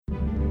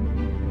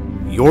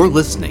You're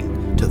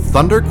listening to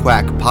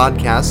Thunderquack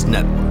Podcast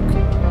Network.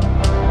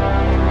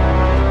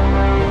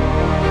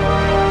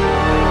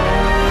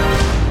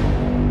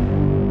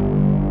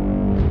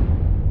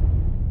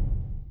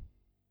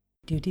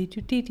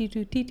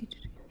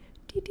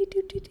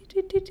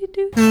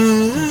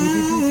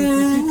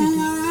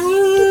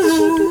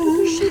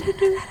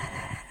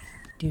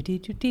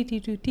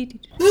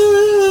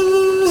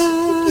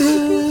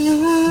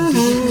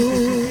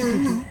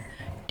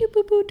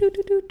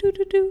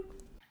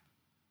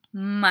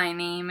 My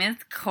name is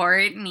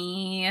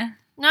Courtney. I'm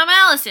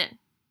Alison.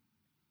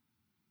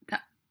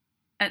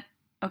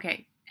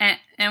 Okay,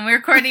 and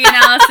we're Courtney and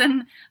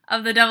Alison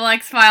of the Double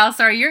X Files.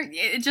 Sorry,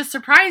 it just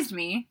surprised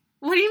me.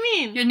 What do you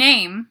mean? Your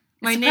name.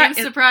 My name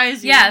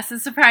surprised you? Yes,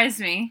 it surprised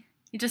me.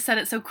 You just said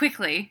it so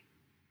quickly.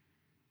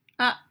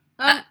 I'm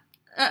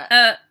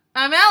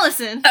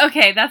Alison.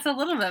 Okay, that's a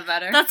little bit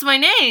better. That's my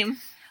name.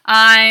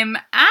 I'm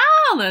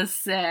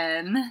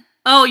Alison.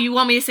 Oh, you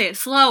want me to say it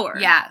slower?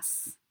 Yes.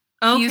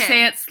 Okay. Can you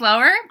say it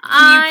slower?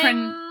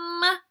 I'm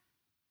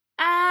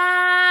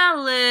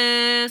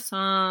Alison.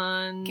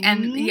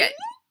 And yeah,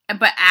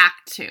 but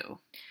act too.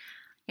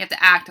 You have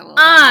to act a little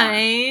bit more.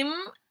 I'm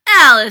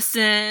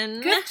Alison.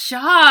 Good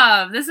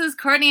job. This is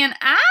Courtney and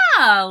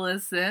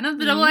Alison of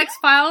the Double X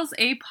Files,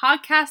 a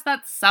podcast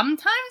that's sometimes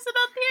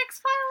about the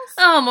X Files.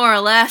 Oh, more or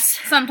less.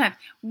 Sometimes.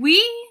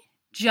 We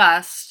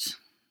just...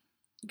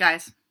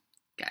 Guys.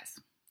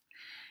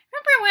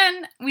 Remember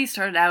when we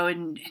started out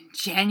in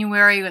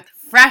January with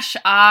fresh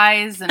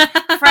eyes and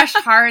fresh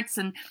hearts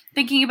and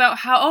thinking about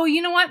how, oh,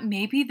 you know what?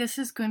 Maybe this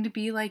is going to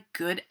be like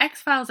good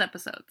X-Files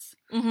episodes.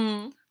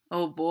 Mm-hmm.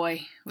 Oh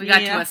boy. We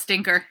got to a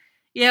stinker.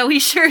 Yeah, we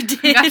sure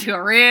did. We got to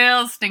a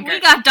real stinker. We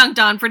got dunked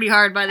on pretty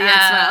hard by the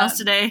X-Files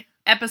today.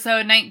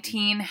 Episode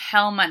 19,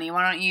 Hell Money.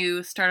 Why don't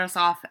you start us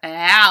off,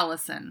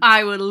 Alison?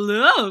 I would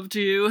love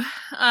to.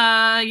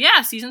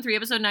 Season 3,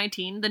 episode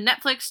 19. The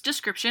Netflix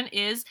description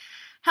is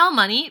Hell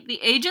Money. The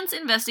agents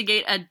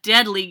investigate a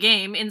deadly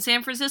game in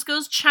San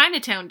Francisco's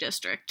Chinatown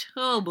district.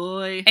 Oh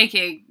boy.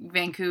 AKA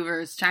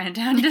Vancouver's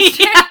Chinatown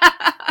district.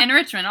 Yeah. And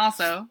Richmond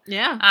also.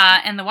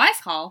 Yeah. And the Weiss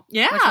Hall.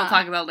 Yeah. Which we'll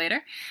talk about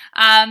later.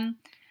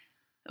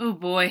 Oh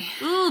boy.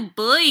 Oh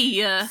boy.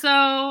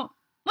 So,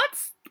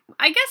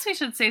 I guess we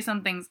should say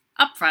some things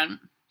up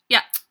front.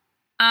 Yeah.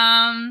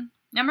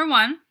 Number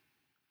one.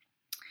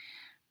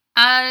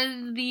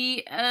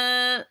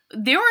 There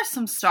were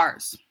some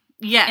stars.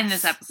 Yes. In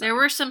this episode. There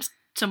were some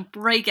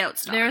breakout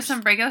stars. There were some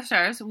breakout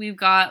stars. We've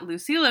got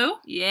Lucy Liu.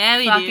 Yeah,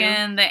 we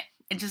do.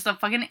 Just a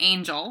fucking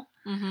angel.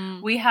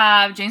 Mm-hmm. We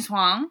have James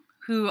Hwang,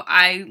 who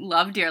I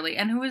love dearly.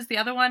 And who was the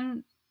other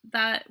one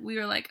that we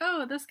were like,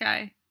 oh, this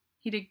guy.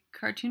 He did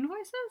cartoon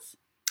voices?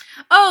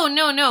 Oh,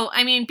 no.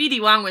 I mean, B.D.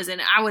 Wong was in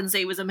it. I wouldn't say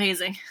he was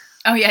amazing.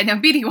 Oh, yeah, no,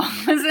 B.D. Wong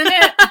was in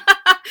it.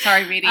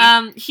 Sorry, B.D.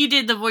 He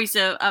did the voice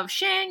of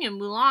Shang and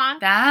Mulan.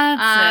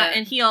 That's it.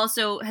 And he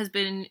also has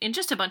been in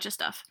just a bunch of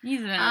stuff. He's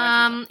been in a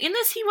bunch of stuff. In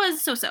this, he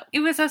was so-so. It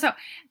was so-so.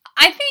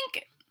 I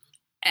think,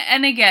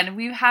 and again,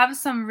 we have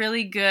some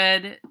really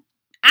good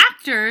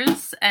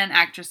actors and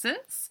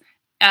actresses.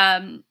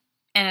 And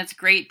it's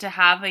great to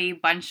have a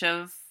bunch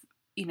of,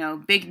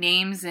 big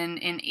names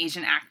in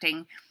Asian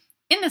acting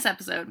in this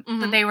episode,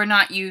 but they were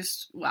not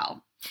used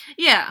well.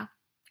 Yeah.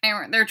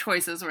 Their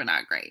choices were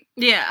not great.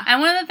 Yeah.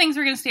 And one of the things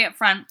we're going to stay up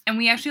front, and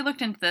we actually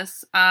looked into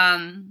this,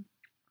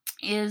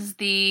 is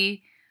the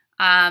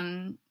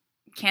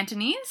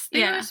Cantonese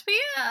they were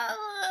speaking.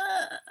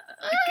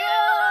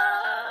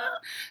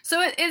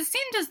 So it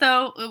seemed as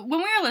though, when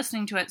we were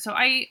listening to it, so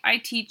I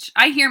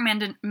hear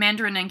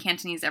Mandarin and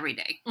Cantonese every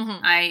day. Mm-hmm.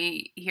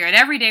 I hear it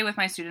every day with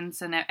my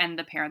students and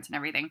the parents and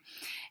everything.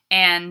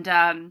 And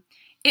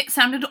it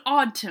sounded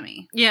odd to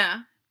me.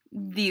 Yeah.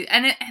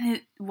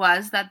 It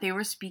was that they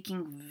were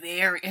speaking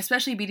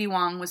especially B.D.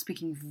 Wong was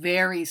speaking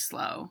very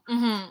slow.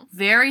 Mm-hmm.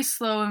 Very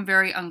slow and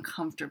very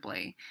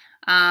uncomfortably.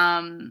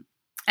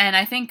 And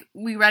I think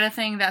we read a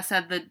thing that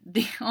said that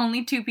the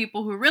only two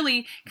people who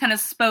really kind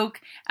of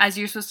spoke as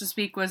you're supposed to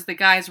speak was the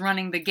guys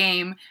running the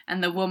game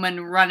and the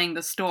woman running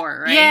the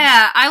store, right?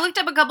 Yeah, I looked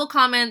up a couple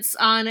comments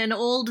on an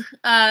old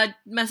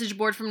message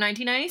board from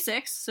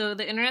 1996, so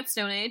the internet's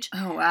Stone Age.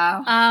 Oh,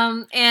 wow.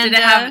 And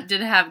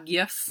did it have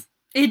GIFs?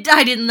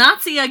 I did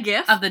not see a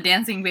GIF. Of the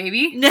dancing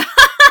baby? No.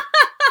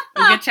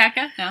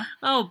 Checka? No.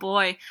 Oh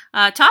boy.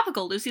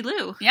 Topical, Lucy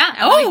Liu. Yeah.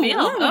 Oh, hey,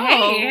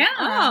 yeah.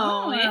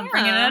 Oh, yeah.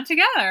 Bringing it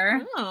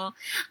together. Oh.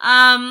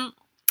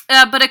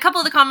 But a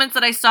couple of the comments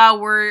that I saw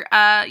were,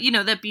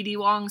 that B.D.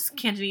 Wong's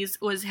Cantonese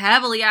was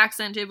heavily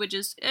accented, which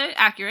is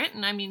accurate,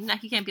 and I mean,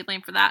 he can't be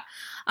blamed for that.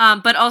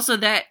 But also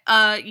that,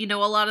 a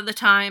lot of the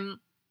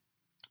time,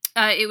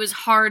 it was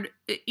hard,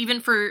 even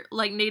for,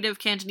 native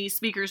Cantonese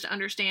speakers to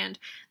understand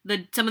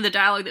some of the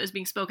dialogue that was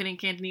being spoken in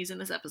Cantonese in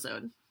this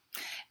episode.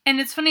 And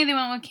it's funny they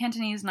went with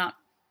Cantonese, not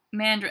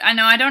Mandarin.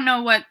 I don't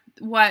know what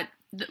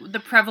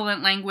the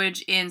prevalent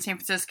language in San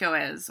Francisco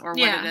is, or what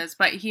it is,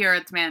 but here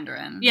it's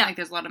Mandarin. Yeah.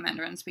 There's a lot of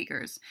Mandarin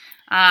speakers.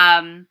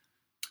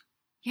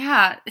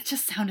 Yeah, it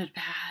just sounded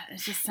bad. It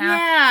just sounded...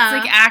 Yeah.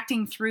 It's like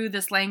acting through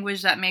this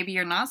language that maybe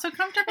you're not so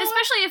comfortable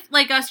Especially if,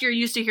 like us, you're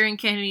used to hearing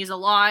Cantonese a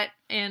lot.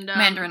 And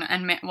Mandarin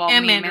and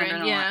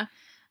Mandarin yeah.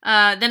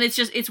 Then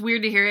it's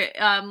weird to hear it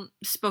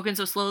spoken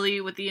so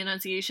slowly with the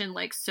enunciation,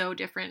 like, so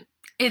different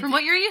from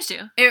what you're used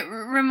to. It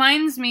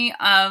reminds me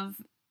of...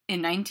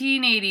 In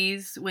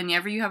 1980s,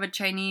 whenever you have a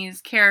Chinese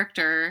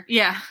character,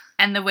 yeah,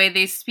 and the way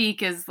they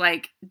speak is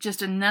like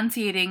just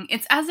enunciating,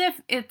 it's as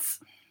if it's.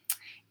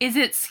 Is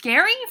it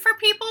scary for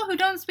people who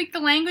don't speak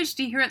the language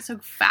to hear it so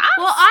fast?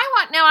 Well,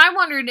 I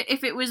wondered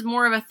if it was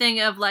more of a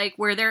thing of like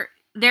where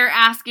they're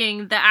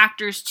asking the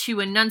actors to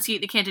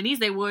enunciate the Cantonese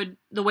the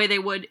way they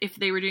would if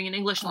they were doing an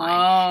English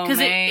line. Because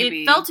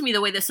it felt to me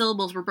the way the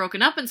syllables were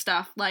broken up and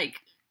stuff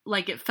like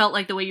it felt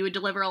like the way you would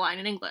deliver a line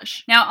in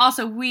English. Now,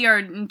 also, we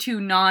are two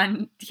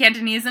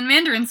non-Cantonese and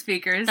Mandarin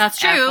speakers. That's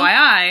true.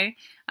 FYI.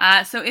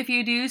 So if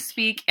you do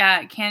speak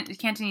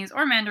Cantonese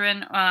or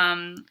Mandarin,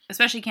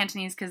 especially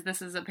Cantonese, because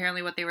this is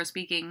apparently what they were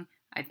speaking,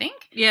 I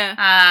think.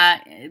 Yeah.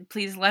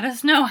 Please let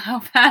us know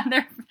how bad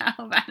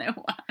it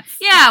was.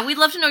 Yeah, we'd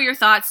love to know your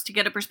thoughts to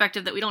get a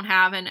perspective that we don't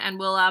have, and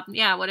we'll,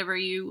 whatever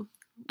you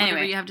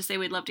have to say,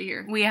 we'd love to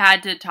hear. We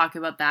had to talk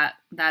about that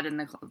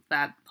in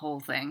that whole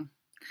thing.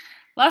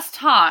 Let's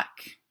talk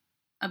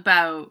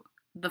about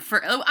the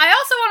first... I also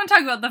want to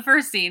talk about the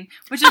first scene,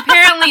 which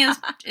apparently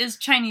is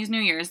Chinese New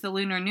Year. Is the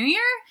Lunar New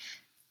Year?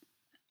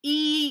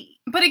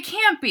 But it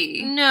can't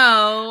be.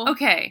 No.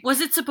 Okay.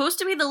 Was it supposed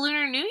to be the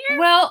Lunar New Year?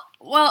 Well,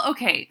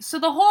 okay. So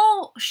the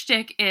whole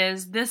shtick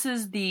is this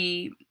is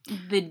the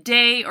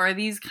day, or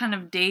these kind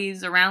of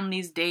days, around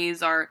these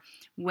days are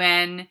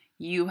when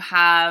you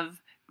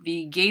have...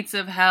 the gates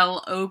of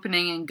hell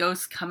opening and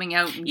ghosts coming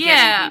out and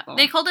getting people.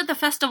 They called it the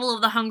Festival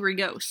of the Hungry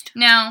Ghost.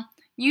 Now,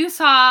 you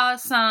saw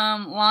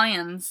some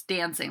lions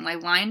dancing,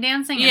 like lion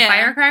dancing and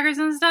firecrackers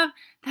and stuff.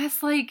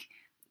 That's like,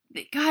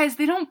 guys,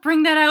 they don't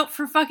bring that out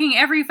for fucking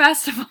every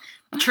festival.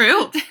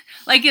 True.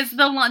 Like, it's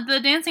the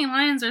dancing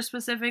lions are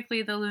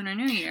specifically the Lunar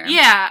New Year.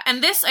 Yeah,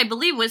 and this, I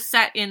believe, was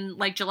set in,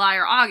 like, July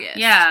or August.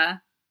 Yeah.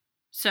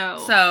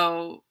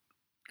 So...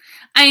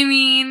 I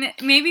mean,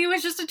 maybe it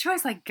was just a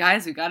choice. Like,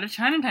 guys, we got to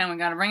Chinatown. We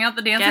got to bring out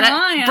the dancing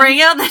lions.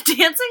 Bring out the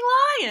dancing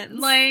lions.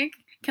 Like,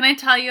 can I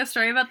tell you a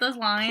story about those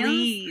lions?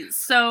 Please.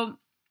 So,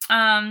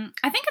 I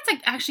think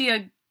it's actually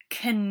a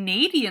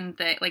Canadian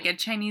thing, like a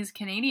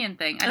Chinese-Canadian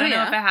thing. I don't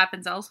know if it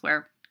happens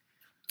elsewhere.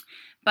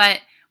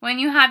 But when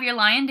you have your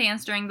lion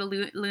dance during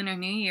the Lunar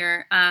New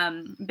Year,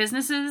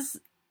 businesses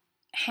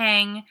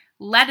hang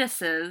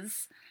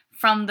lettuces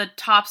from the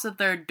tops of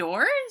their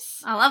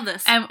doors. I love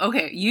this. And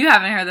okay, you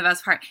haven't heard the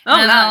best part. Oh,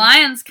 and the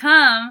lions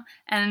come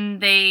and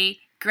they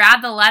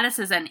grab the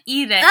lettuces and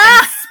eat it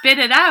and spit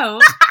it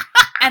out.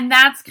 And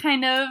that's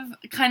kind of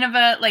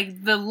a,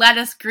 like, the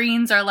lettuce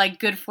greens are like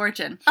good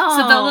fortune. Oh.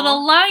 So the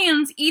little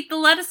lions eat the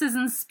lettuces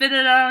and spit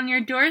it out on your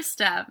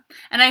doorstep.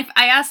 And I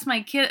asked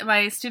my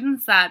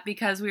students that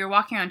because we were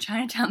walking around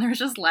Chinatown, there was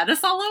just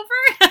lettuce all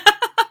over.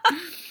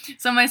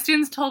 So my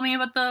students told me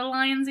about the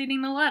lions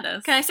eating the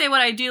lettuce. Can I say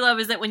what I do love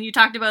is that when you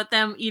talked about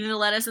them eating the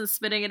lettuce and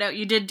spitting it out,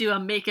 you did do a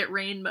make it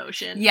rain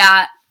motion.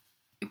 Yeah,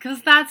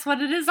 because that's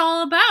what it is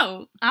all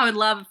about. I would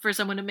love for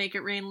someone to make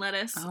it rain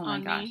lettuce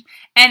on me.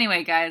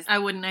 Anyway, guys. I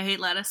wouldn't. I hate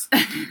lettuce.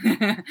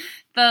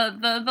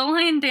 the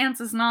lion dance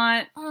is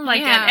not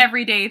an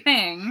everyday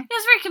thing. It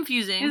was very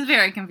confusing. It was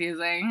very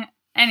confusing.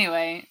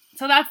 Anyway,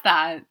 so that's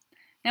that.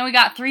 Now we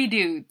got 3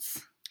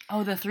 dudes.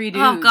 Oh, the 3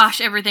 dudes. Oh,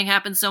 gosh, everything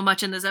happened so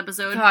much in this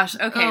episode. Gosh,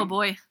 okay. Oh,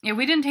 boy. Yeah,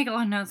 we didn't take a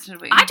lot of notes,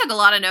 did we? I took a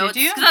lot of notes.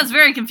 Did you? Because I was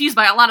very confused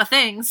by a lot of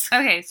things.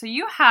 Okay, so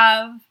you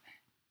have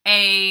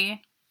a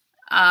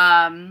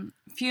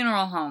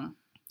funeral home.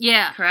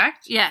 Yeah.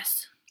 Correct?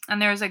 Yes.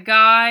 And there's a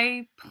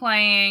guy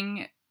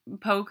playing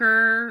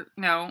poker,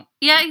 yeah,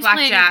 he's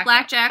playing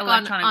blackjack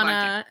on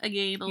blackjack. A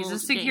game. He's a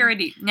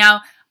security. Game.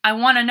 Now, I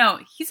want to know,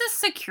 he's a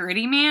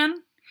security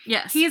man?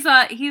 Yes. He's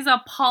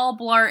a Paul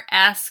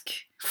Blart-esque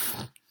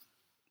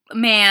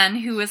man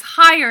who is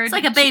hired. It's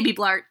like a baby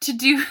Blart to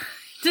do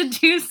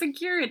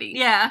security.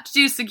 Yeah, to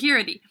do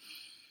security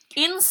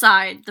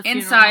inside the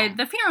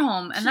funeral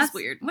home, and that's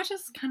weird. Which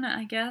is kind of,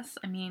 I guess.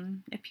 I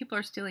mean, if people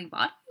are stealing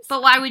bodies,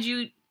 but why would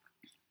you?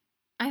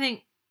 I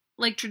think,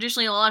 like,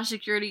 traditionally, a lot of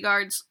security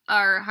guards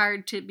are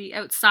hired to be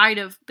outside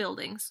of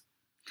buildings.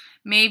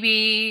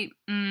 Maybe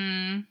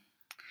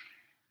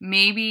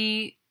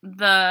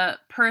the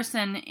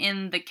person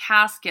in the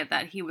casket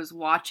that he was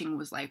watching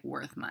was like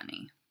worth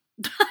money.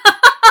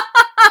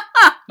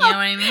 You know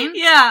what I mean?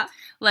 Yeah.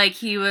 Like,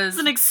 he was...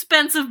 It's an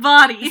expensive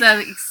body. It's an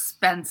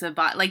expensive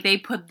body. Like, they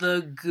put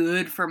the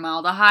good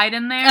formaldehyde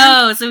in there.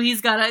 Oh, so he's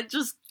gotta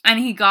just... And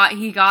he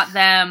got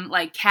them,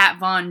 like, Kat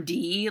Von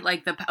D,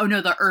 like, the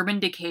Urban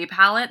Decay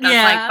palette.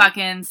 That's, like,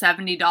 fucking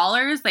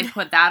 $70. They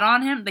put that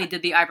on him. They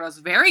did the eyebrows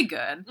very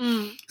good.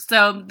 Mm.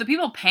 So, the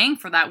people paying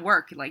for that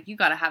work, like, you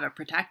gotta have it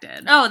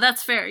protected. Oh,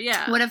 that's fair,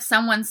 yeah. What if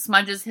someone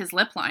smudges his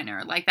lip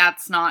liner? Like,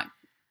 that's not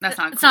It's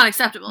cool. not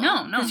acceptable.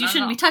 No. Because you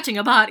shouldn't be touching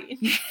a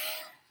body.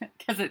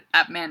 Because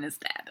that man is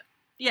dead.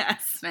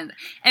 Yes.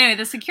 Anyway,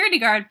 the security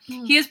guard,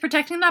 he is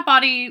protecting that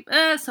body,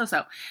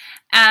 so-so.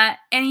 And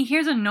he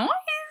hears a noise.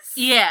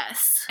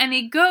 Yes. And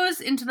he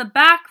goes into the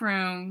back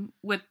room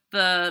with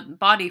the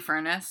body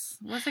furnace.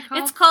 What's it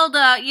called? It's called,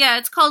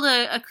 it's called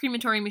a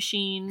crematory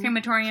machine.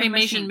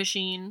 Cremation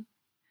machine.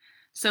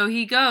 So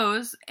he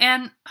goes,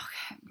 and,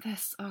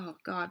 oh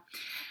god.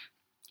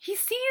 He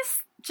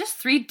sees just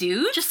 3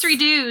 dudes? Just 3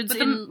 dudes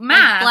with in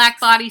masks. Like, black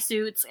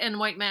bodysuits and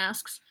white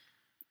masks.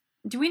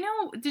 Do we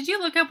know, did you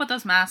look up what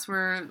those masks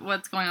were,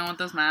 what's going on with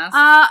those masks?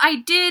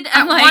 I did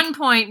at one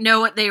point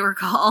know what they were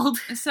called.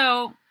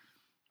 So,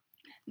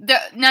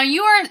 let me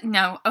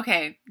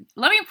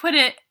put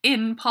it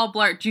in Paul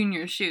Blart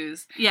Jr.'s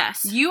shoes.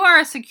 Yes. You are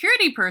a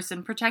security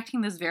person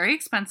protecting this very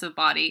expensive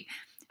body,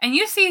 and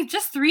you see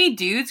just 3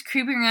 dudes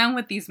creeping around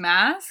with these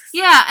masks?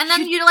 Yeah, and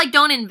then you, like,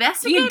 don't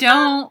investigate You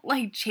don't,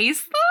 like,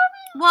 chase them?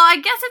 Well, I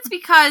guess it's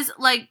because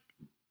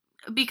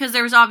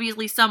there was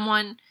obviously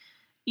someone...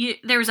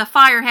 there was a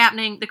fire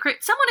happening.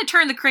 Someone had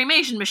turned the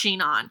cremation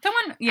machine on.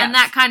 Yes. And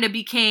that kind of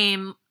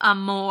became a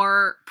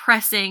more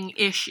pressing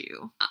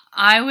issue.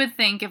 I would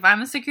think if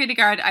I'm a security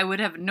guard, I would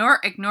have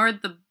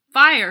ignored the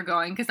fire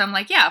going, because I'm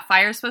like, yeah,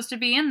 fire's supposed to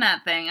be in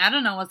that thing. I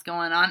don't know what's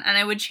going on. And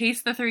I would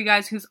chase the 3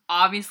 guys who's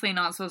obviously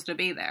not supposed to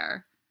be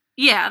there.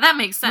 Yeah, that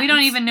makes sense. We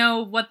don't even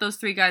know what those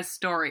 3 guys'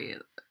 story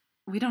is.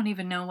 We don't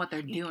even know what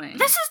they're doing.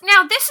 This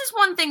is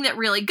one thing that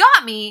really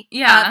got me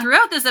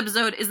throughout this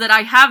episode, is that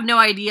I have no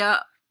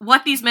idea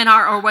what these men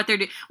are or what they're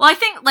doing. Well, I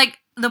think, like,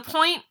 the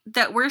point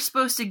that we're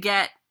supposed to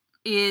get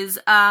is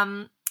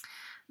that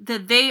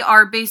they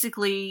are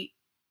basically...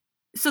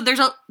 So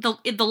there's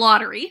the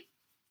lottery.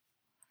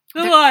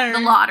 The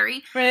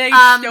lottery. Where they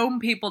stone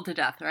people to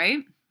death,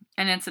 right?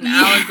 And it's an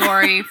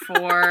allegory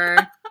for...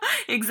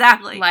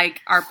 Exactly.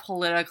 Like, our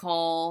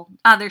political...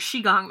 They're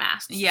Qigong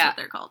masks. Yeah. Is what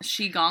they're called.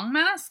 Qigong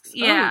masks?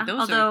 Yeah. Oh,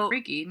 those are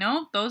freaky.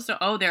 No, those are...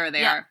 Oh, there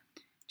they are.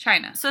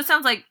 China. So it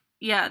sounds like,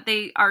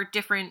 they are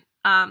different.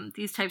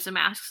 These types of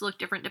masks look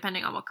different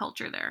depending on what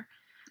culture they're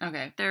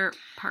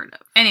part of.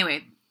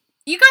 Anyway,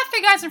 you got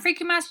 3 guys in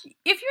freaky masks.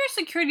 If you're a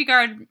security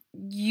guard,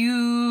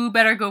 you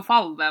better go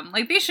follow them.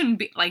 Like, they shouldn't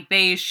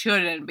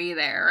be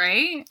there,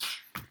 right?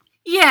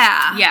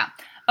 Yeah. Yeah.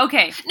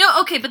 Okay.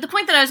 No, okay, but the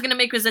point that I was going to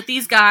make was that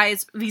these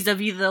guys,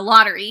 vis-a-vis the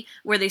lottery,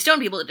 where they stone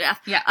people to death,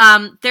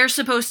 they're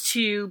supposed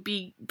to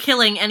be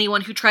killing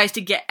anyone who tries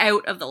to get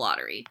out of the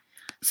lottery.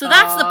 So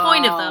that's the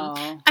point of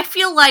them. I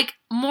feel like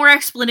more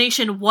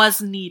explanation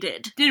was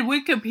needed. Did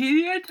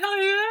Wikipedia tell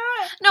you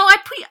that? No, I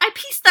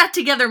pieced that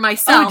together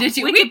myself. Oh, did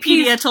you?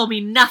 Wikipedia told me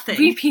nothing.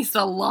 We pieced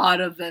a lot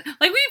of it.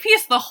 Like, we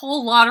pieced the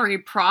whole lottery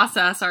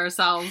process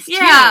ourselves, too.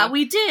 Yeah,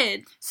 we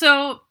did. So,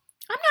 I'm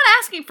not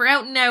asking for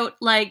out and out,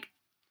 like,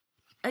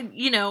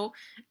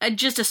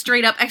 just a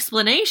straight up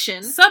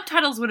explanation.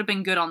 Subtitles would have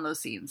been good on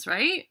those scenes,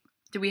 right?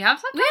 Do we have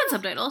subtitles? We had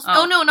subtitles.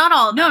 Oh, no, not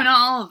all of them. No, not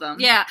all of them.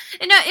 Yeah.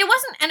 And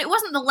it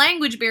wasn't the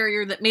language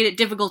barrier that made it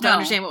difficult to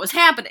understand what was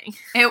happening.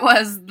 It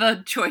was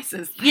the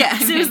choices.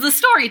 Yes, it was the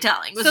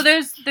storytelling. So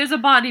there's a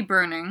body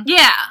burning.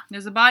 Yeah.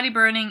 There's a body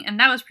burning, and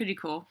that was pretty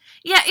cool.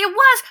 Yeah, it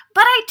was,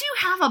 but I do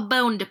have a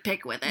bone to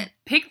pick with it.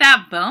 Pick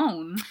that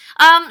bone.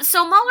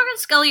 So Mulder and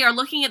Scully are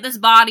looking at this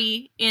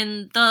body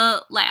in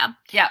the lab.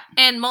 Yeah.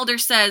 And Mulder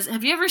says,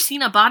 "Have you ever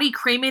seen a body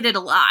cremated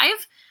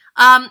alive?"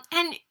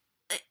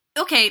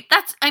 Okay,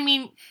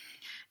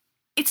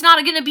 it's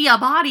not going to be a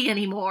body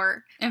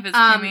anymore. If it's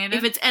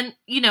cremated.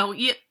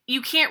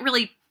 You can't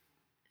really...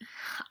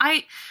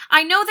 I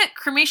know that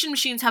cremation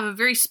machines have a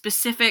very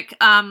specific,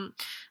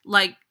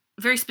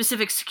 very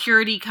specific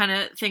security kind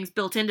of things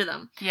built into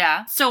them.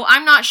 Yeah. So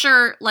I'm not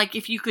sure, like,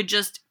 if you could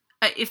just,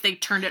 if they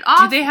turned it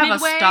off Do they have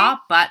midway. A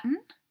stop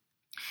button?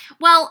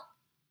 Well...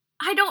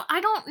 I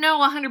don't know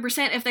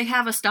 100% if they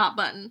have a stop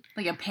button.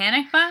 Like a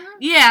panic button?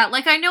 Yeah,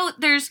 like I know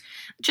there's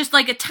just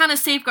like a ton of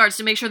safeguards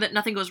to make sure that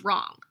nothing goes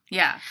wrong.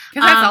 Yeah,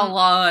 because that's a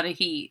lot of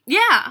heat.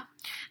 Yeah,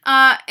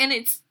 and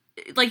it's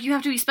like you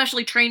have to be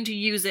specially trained to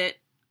use it.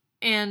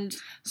 And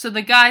so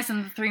the guys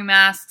in the 3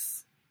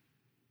 masks,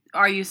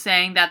 are you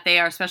saying that they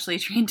are specially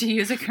trained to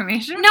use a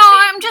cremation machine? No,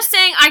 I'm just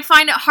saying I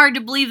find it hard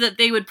to believe that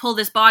they would pull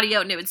this body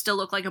out and it would still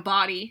look like a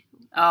body.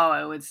 Oh,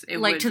 it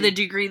would to the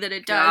degree that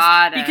it does.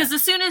 Got it. Because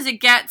as soon as it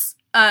gets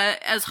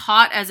as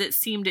hot as it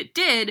seemed it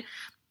did,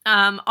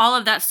 all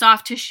of that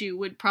soft tissue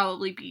would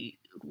probably be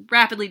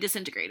rapidly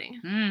disintegrating.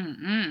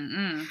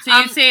 So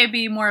you'd say it'd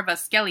be more of a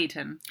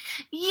skeleton.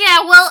 Yeah,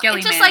 well, Skelly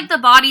it's just man. like the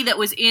body that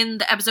was in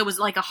the episode was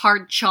like a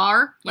hard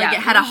char. Like Yeah,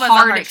 it had a it was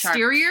hard char.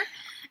 exterior.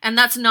 And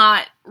that's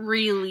not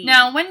really...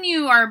 Now, when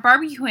you are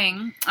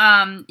barbecuing,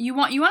 you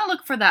want to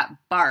look for that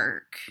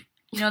bark.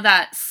 You know,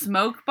 that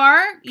smoke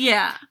bark?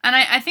 Yeah. And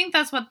I think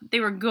that's what they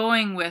were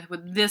going with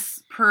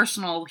this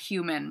personal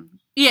human.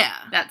 Yeah.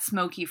 That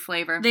smoky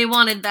flavor. They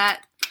wanted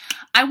that.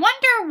 I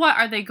wonder what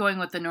are they going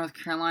with the North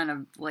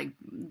Carolina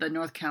barbecue?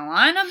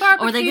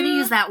 Or are they going to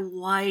use that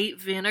white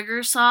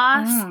vinegar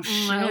sauce? Oh,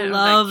 shit. I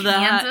love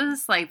that.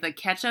 Kansas, like the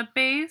ketchup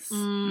base.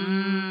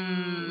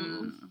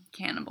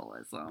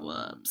 Cannibalism.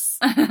 Whoops.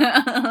 He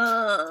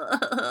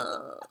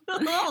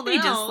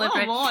just slipped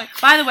it.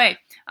 By the way,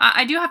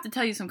 I do have to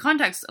tell you some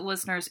context,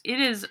 listeners. It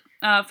is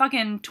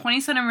fucking 20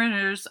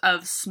 centimeters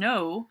of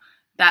snow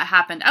that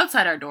happened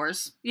outside our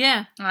doors.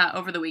 Yeah.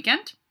 Over the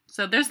weekend.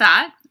 So there's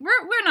that.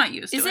 We're not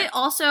used to it. Is it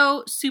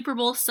also Super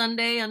Bowl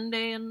Sunday?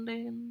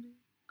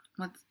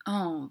 What's,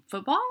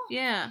 football?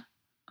 Yeah.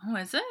 Oh,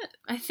 is it?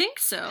 I think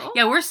so.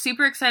 Yeah, we're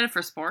super excited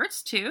for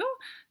sports, too.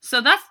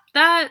 So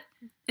that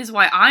is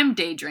why I'm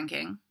day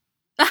drinking.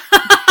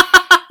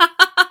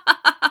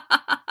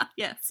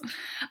 Yes.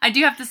 I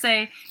do have to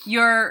say,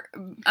 your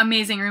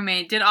amazing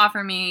roommate did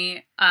offer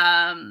me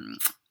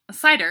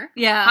cider.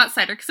 Yeah. Hot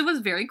cider, because it was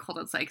very cold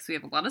outside, because we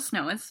have a lot of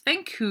snow. It's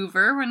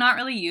Vancouver. We're not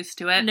really used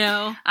to it.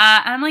 No.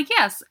 And I'm like,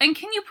 yes. And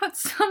can you put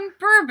some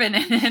bourbon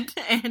in it?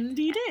 And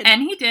he did.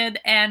 And he did.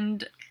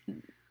 And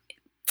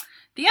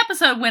the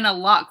episode went a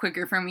lot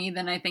quicker for me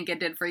than I think it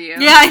did for you.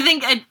 Yeah, I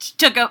think it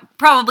took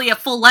probably a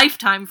full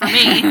lifetime for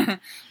me.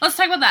 Let's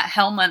talk about that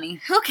hell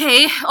money.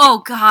 Okay.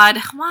 Oh, God.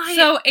 Why?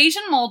 So,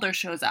 Asian Mulder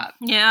shows up.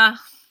 Yeah.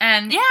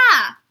 And... Yeah.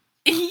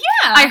 Yeah.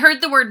 I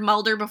heard the word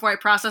Mulder before I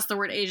processed the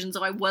word Asian,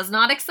 so I was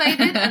not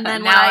excited. And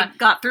then when I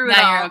got through it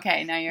all... Now you're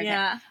okay.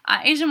 Yeah.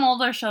 Asian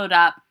Mulder showed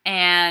up,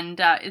 and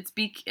it's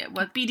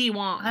BD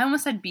Wong. I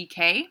almost said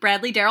BK.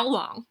 Bradley Darrell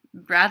Wong.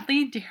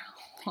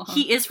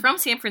 He is from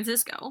San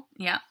Francisco.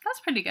 Yeah,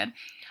 that's pretty good.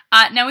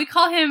 Now we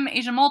call him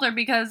Asian Mulder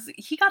because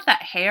he got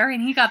that hair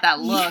and he got that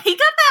look. Yeah, he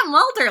got that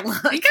Mulder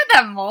look. He got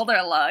that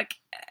Mulder look.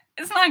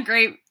 It's not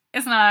great.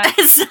 It's not.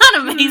 It's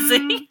not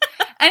amazing.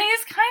 And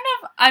he's kind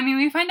of, I mean,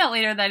 we find out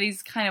later that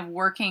he's kind of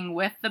working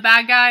with the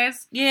bad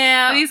guys.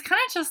 Yeah. But he's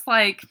kind of just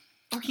like...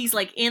 Or he's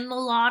like in the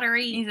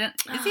lottery. Is he in the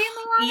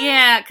lottery?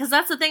 Yeah, because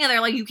that's the thing.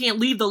 They're like, you can't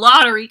leave the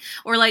lottery.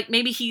 Or like,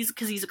 maybe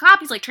because he's a cop,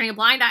 he's like turning a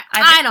blind eye.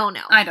 I don't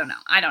know. I don't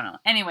know.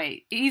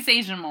 Anyway, he's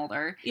Asian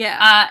Mulder.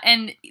 Yeah.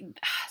 And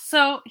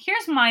so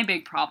here's my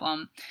big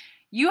problem.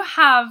 You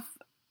have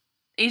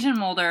Asian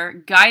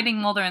Mulder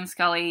guiding Mulder and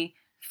Scully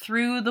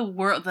through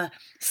the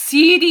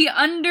seedy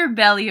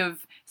underbelly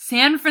of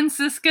San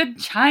Francisco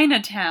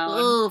Chinatown.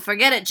 Oh,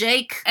 forget it,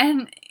 Jake.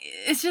 And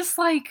it's just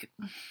like...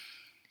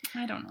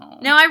 I don't know.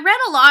 Now, I read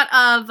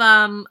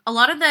a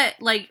lot of the,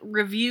 like,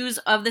 reviews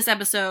of this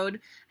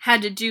episode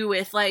had to do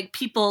with, like,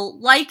 people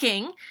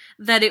liking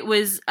that it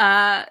was,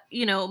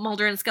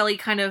 Mulder and Scully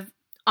kind of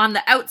on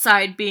the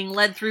outside being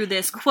led through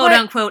this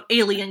quote-unquote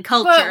alien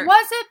culture. But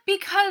was it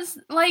because,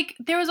 like,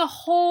 there was a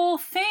whole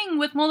thing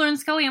with Mulder and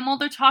Scully and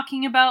Mulder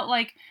talking about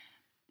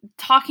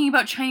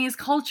Chinese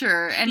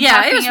culture and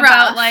it was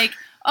about, rough. like...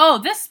 Oh,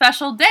 this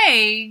special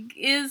day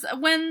is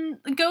when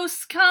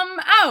ghosts come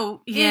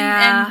out.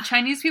 Yeah. And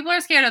Chinese people are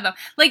scared of them.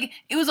 Like,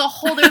 there's a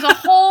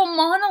whole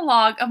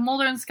monologue of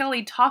Mulder and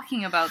Scully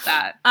talking about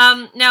that.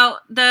 Now,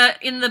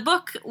 in the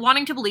book,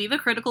 Wanting to Believe, A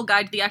Critical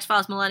Guide to the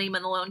X-Files Millennium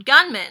and the Lone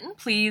Gunman.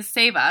 Please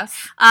save us.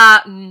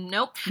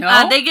 Nope.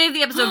 No? They gave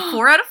the episode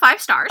 4 out of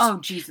 5 stars. Oh,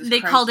 Jesus They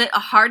Christ. called it a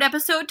hard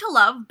episode to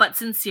love, but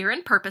sincere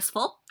and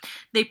purposeful.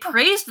 They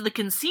praised the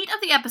conceit of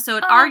the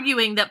episode,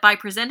 arguing that by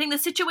presenting the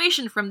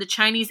situation from the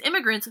Chinese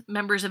immigrants,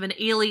 members of an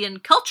alien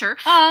culture,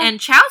 and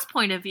Chow's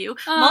point of view,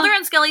 Mulder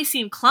and Scully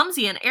seem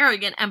clumsy and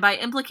arrogant, and by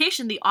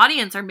implication, the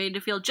audience are made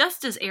to feel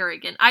just as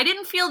arrogant. I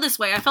didn't feel this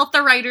way. I felt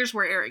the writers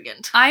were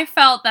arrogant. I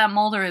felt that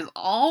Mulder is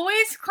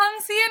always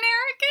clumsy and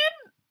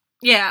arrogant.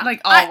 Yeah.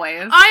 Like,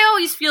 always. I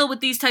always feel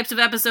with these types of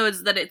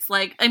episodes that it's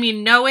like, I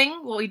mean, knowing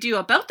what we do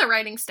about the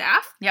writing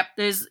staff. Yep.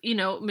 There's,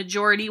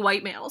 majority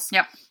white males.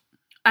 Yep.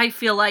 I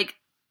feel like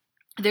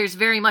there's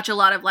very much a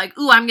lot of like,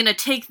 ooh, I'm going to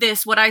take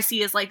this, what I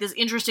see as like this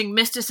interesting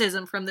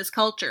mysticism from this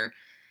culture,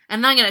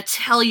 and then I'm going to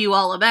tell you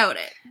all about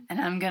it. And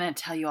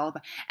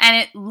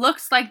it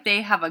looks like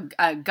they have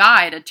a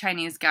guide, a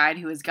Chinese guide,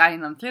 who is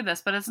guiding them through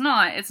this, but it's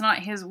not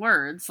his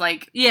words.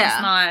 Like, yeah.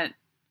 It's not,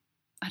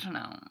 I don't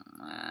know.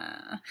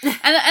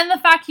 And the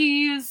fact you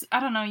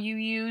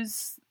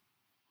use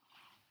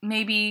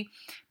maybe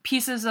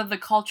pieces of the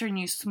culture and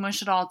you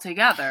smush it all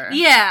together.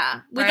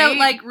 Yeah. Without right?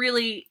 like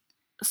really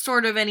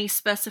sort of any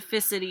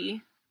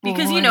specificity.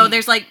 Because, Boy.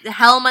 There's like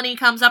hell money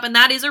comes up and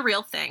that is a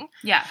real thing.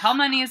 Yeah, hell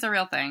money is a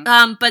real thing.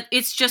 But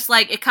it's just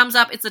like, it comes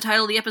up, it's the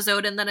title of the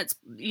episode, and then it's,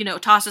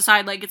 tossed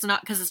aside like it's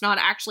not, because it's not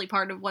actually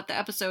part of what the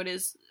episode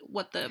is,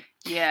 what the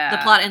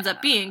plot ends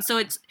up being. So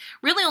it's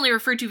really only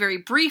referred to very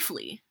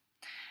briefly.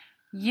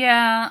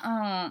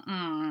 Yeah.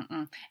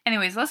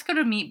 Anyways, let's go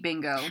to Meat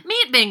Bingo.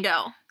 Meat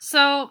Bingo.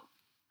 So,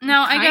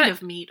 now I got... Kind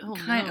of meat. Oh,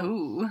 no.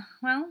 Ooh.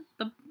 Well,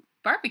 the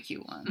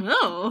barbecue one.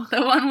 Oh.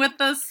 The one with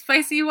the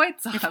spicy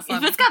white sauce on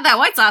If it's got that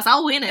white sauce,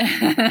 I'll win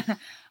it.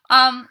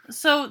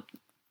 So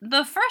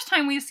the first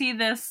time we see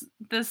this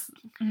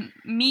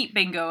Meat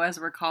Bingo, as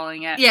we're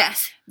calling it,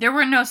 yes, there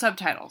were no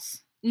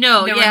subtitles.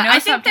 No, there yeah, were no I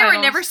think there were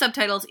subtitles. never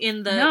subtitles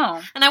in the...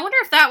 No. And I wonder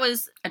if that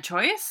was... A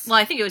choice? Well,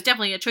 I think it was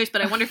definitely a choice,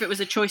 but I wonder if it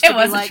was a choice to It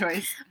was be like... a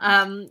choice.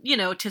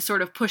 To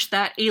sort of push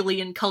that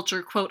alien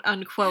culture,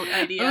 quote-unquote,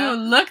 idea. Oh,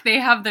 look,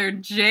 they have their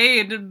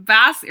jade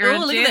basket. Oh,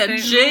 look at that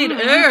jade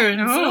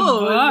urns. Oh,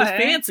 it was boy.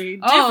 fancy.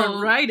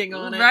 Different writing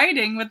on it.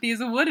 Writing with these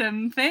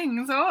wooden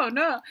things. Oh,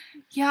 no.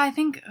 Yeah, I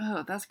think...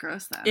 Oh, that's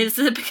gross, then. It's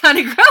kind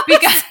of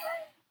gross.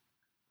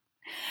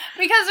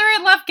 Because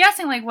we're left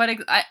guessing, like, what,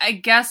 I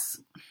guess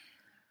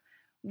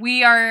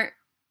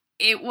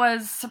it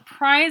was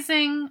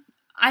surprising,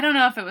 I don't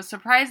know if it was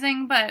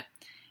surprising, but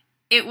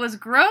it was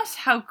gross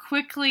how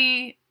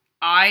quickly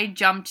I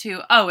jumped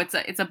to,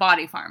 it's a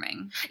body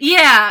farming.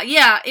 Yeah,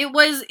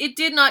 it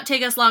did not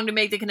take us long to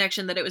make the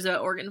connection that it was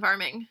organ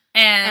farming.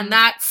 And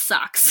that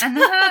sucks. And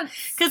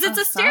because it's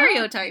a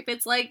stereotype.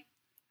 It's like,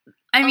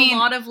 a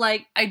lot of,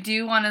 like... I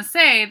do want to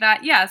say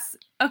that, yes,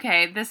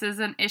 okay, this is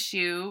an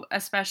issue,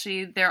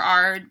 especially there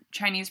are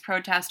Chinese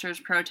protesters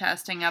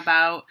protesting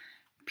about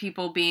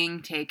people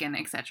being taken,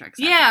 etc.,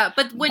 etc. Yeah,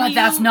 but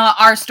that's not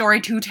our story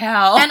to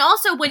tell. And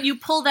also, when you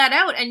pull that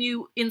out and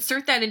you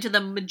insert that into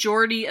the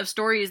majority of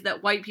stories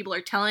that white people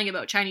are telling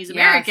about Chinese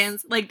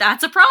Americans, like,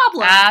 that's a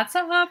problem. That's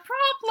a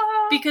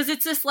problem. Because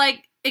it's just,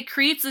 like, it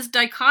creates this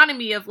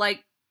dichotomy of,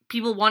 like,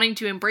 people wanting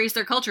to embrace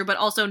their culture, but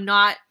also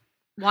not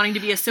wanting to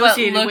be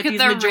associated with these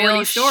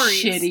majority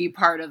stories. Shitty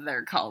part of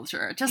their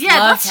culture. Let's just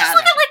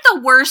look at, like,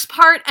 the worst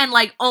part and,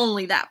 like,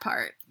 only that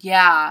part.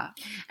 Yeah.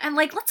 And,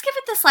 like, let's give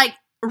it this, like,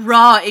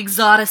 raw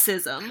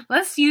exoticism.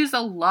 Let's use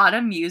a lot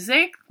of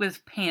music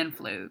with pan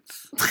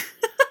flutes.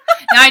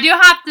 Now, I do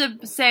have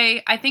to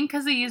say, I think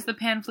because they used the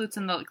pan flutes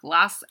in the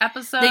last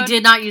episode, they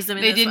did not use them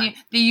in this one.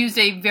 They used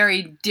a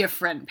very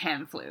different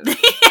pan flute.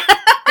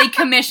 They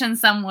commissioned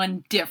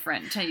someone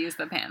different to use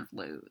the pan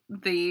flute.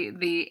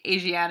 The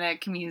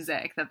Asiatic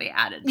music that they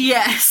added.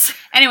 Yes.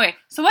 Anyway,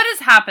 so what is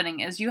happening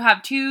is you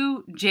have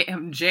two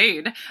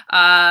jade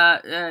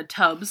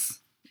tubs,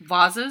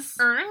 vases,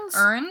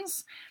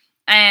 urns,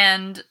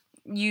 and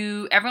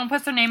everyone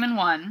puts their name in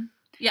one.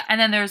 Yeah. And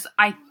then there's,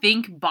 I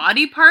think,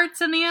 body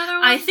parts in the other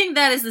one. I think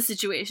that is the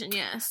situation,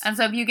 yes. And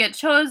so if you get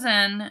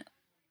chosen,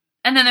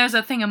 and then there's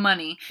a thing of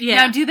money. Yeah.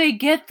 Now, do they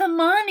get the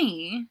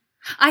money?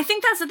 I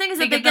think that's the thing, is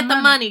that they get the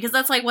money, because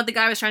that's, like, what the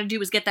guy was trying to do,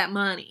 was get that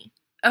money.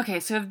 Okay,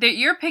 so if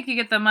you're picked, you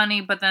get the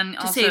money, but then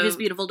to save his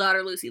beautiful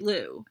daughter, Lucy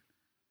Liu.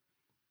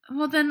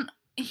 Well, then,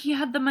 he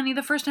had the money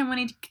the first time when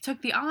he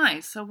took the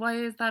eyes, so why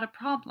is that a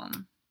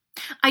problem?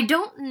 I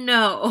don't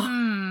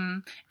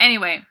know.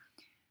 Anyway,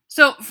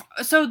 so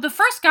the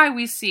first guy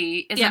we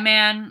see is a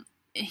man.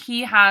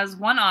 He has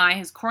one eye.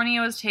 His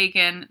cornea was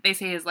taken. They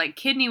say his, like,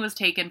 kidney was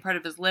taken. Part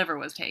of his liver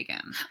was taken.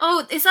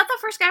 Oh, is that the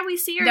first guy we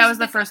see? Or that was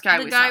the first guy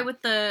we saw. The guy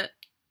with the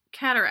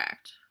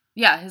cataract.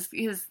 Yeah,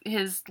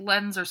 his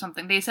lens or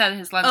something. They said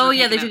his lens. Oh,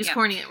 yeah, they took his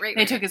cornea. Right.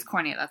 They took his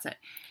cornea. That's it.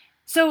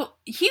 So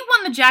he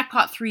won the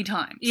jackpot 3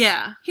 times.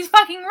 Yeah, he's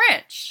fucking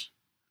rich.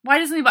 Why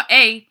doesn't he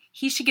buy?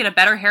 He should get a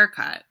better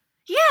haircut.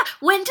 Yeah,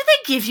 when do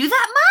they give you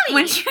that money?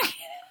 When you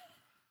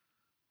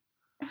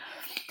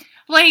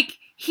like,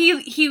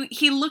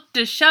 he looked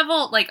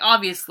disheveled, like,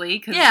 obviously,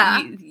 because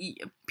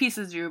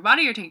pieces of your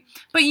body are taken.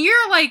 But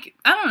you're, like,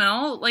 I don't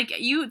know, like,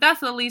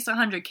 that's at least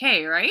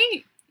 $100K,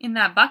 right? In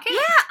that bucket? Yeah,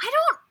 I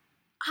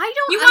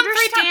don't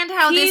understand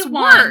how this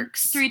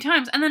works. 3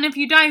 times. And then if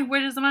you die,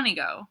 where does the money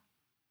go?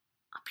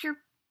 Up your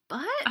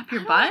butt? Up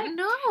your butt?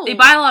 No. They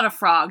buy a lot of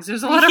frogs.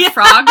 There's a lot of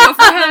frog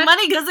overhead. The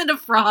money goes into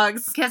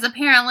frogs. Because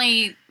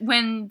apparently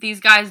when these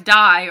guys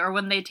die, or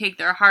when they take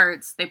their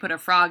hearts, they put a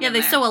frog in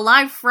there. Yeah, they sew a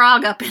live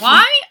frog up in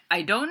Why?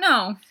 I don't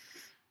know.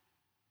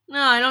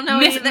 No, I don't know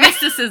either.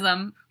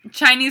 Mysticism.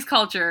 Chinese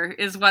culture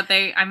is what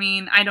they,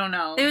 I don't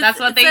know. That's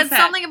what they said.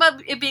 Something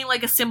about it being,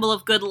 like, a symbol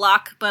of good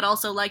luck, but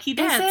also, like, he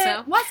dead,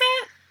 so. Was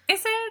it?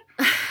 Is it?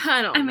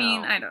 I don't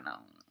know. I don't know.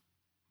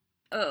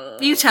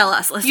 You tell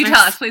us, listeners. You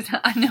tell us, please.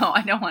 No,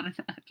 I don't want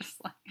to know. Just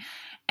like,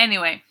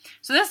 anyway,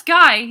 so this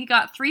guy, he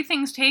got 3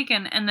 things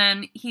taken, and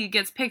then he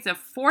gets picked a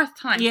 4th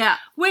time. Yeah.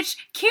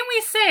 Which, can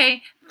we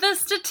say, the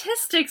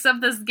statistics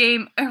of this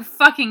game are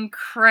fucking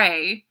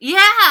cray.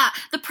 Yeah,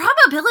 the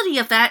probability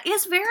of that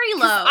is very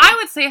low. I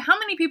would say, how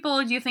many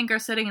people do you think are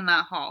sitting in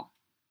that hall?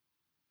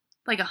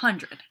 Like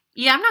 100.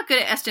 Yeah, I'm not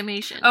good at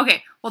estimation.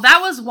 Okay, well,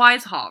 that was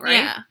Wise Hall, right?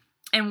 Yeah.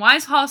 And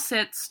Wise Hall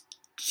sits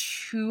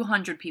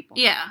 200 people.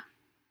 Yeah.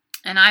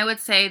 And I would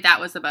say that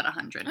was about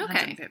 100,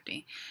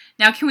 150.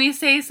 Now, can we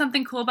say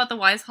something cool about the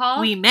Wise Hall?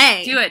 We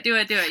may. Do it.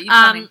 You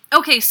tell me.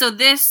 Okay, so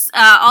this,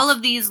 all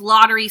of these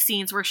lottery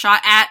scenes were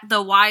shot at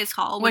the Wise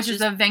Hall. Which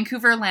is a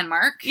Vancouver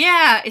landmark.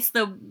 Yeah, it's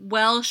the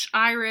Welsh,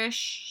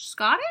 Irish,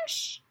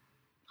 Scottish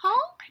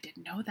Hall? I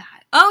didn't know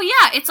that. Oh,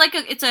 yeah,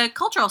 it's a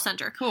cultural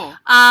center. Cool.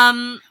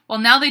 Well,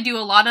 now they do a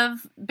lot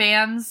of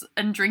bands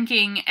and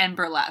drinking and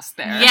burlesque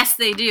there. Yes,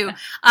 they do.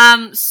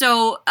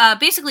 So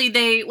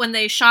basically, when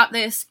they shot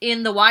this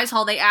in the Wise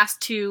Hall, they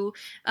asked to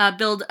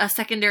build a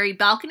secondary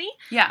balcony.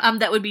 Yeah.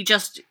 That would be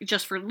just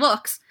for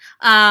looks.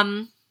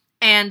 And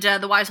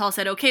the Wise Hall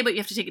said, okay, but you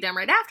have to take it down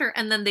right after.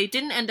 And then they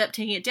didn't end up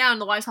taking it down.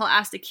 The Wise Hall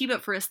asked to keep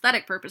it for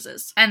aesthetic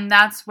purposes. And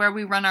that's where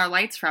we run our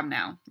lights from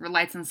now. Our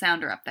lights and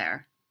sound are up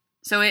there.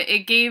 So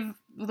it gave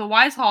the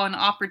Wise Hall an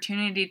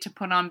opportunity to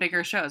put on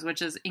bigger shows,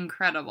 which is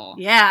incredible.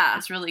 Yeah.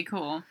 It's really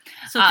cool.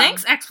 So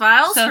thanks,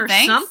 X-Files, for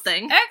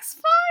something.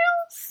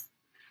 X-Files?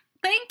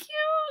 Thank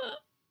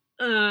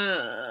you?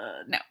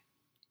 No.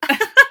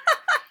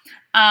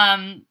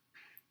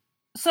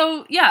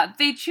 So, yeah,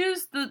 they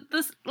choose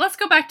this. Let's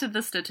go back to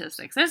the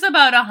statistics. There's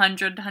about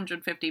 100,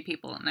 150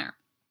 people in there.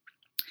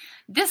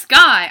 this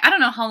guy, I don't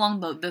know how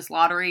long this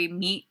lottery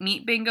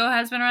meat bingo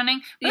has been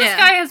running, but this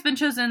guy has been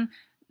chosen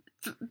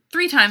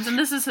 3 times, and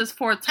this is his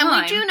 4th time.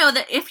 And we do know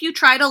that if you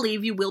try to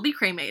leave, you will be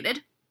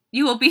cremated.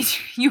 You will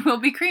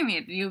be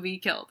cremated. You'll be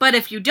killed. But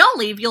if you don't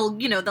leave,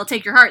 they'll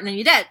take your heart, and then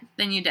you're dead.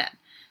 Then you're dead.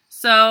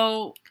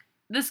 So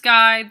this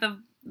guy,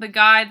 the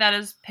guy that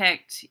is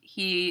picked,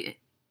 he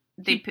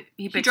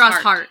picks draws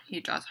heart.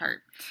 He draws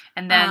heart,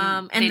 and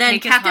then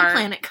Captain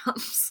Planet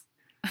comes.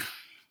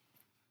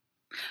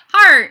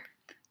 Heart,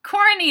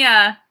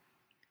 cornea,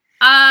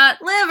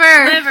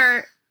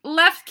 liver,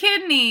 left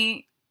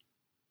kidney,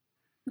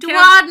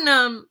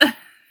 duodenum.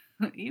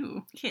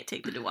 Ew. Can't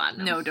take the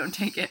duodenum. No, don't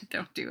take it.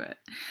 Don't do it.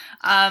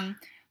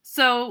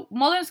 So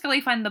Mulder and Scully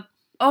find the.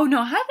 Oh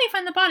no! How did they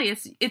find the body?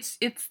 It's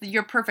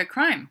your perfect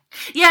crime.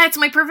 Yeah, it's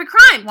my perfect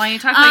crime. Why don't you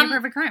talk about your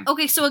perfect crime?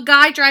 Okay, so a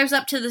guy drives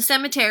up to the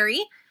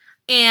cemetery,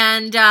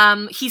 and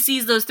he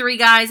sees those 3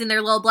 guys in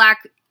their little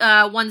black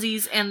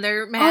onesies and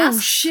their masks. Oh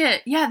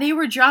shit! Yeah, they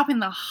were dropping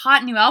the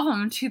hot new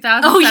album in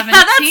 2017. Oh yeah,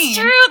 that's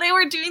true. They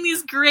were doing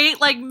these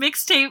great like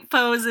mixtape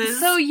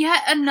poses. So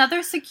yet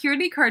another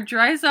security car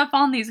drives up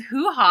on these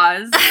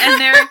hoo-has,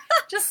 and they're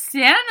just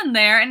standing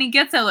there. And he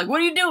gets out like,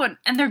 "What are you doing?"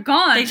 And they're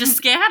gone. They just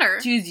scatter.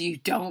 Dude, you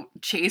don't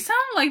chase them?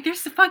 Like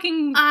there's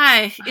fucking.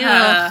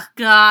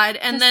 God.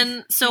 And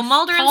then so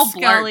Mulder and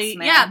Scully.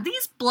 Blarts,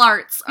 these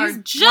blarts are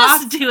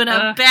just doing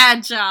a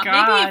bad job.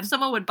 God. Maybe if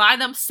someone would buy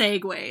them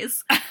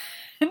Segways.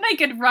 And they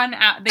could run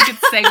out. They could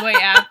segue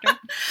after.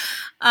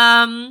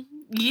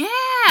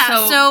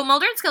 Yeah. So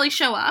Mulder and Scully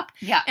show up.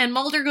 Yeah. And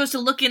Mulder goes to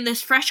look in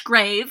this fresh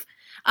grave.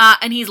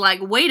 And he's like,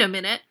 wait a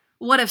minute.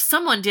 What if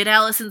someone did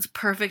Allison's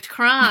perfect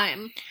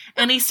crime?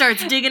 And he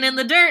starts digging in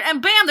the dirt.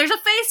 And bam, there's a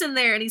face in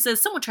there. And he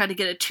says, someone tried to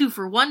get a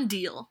 2-for-1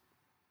 deal.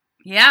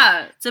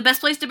 Yeah. It's the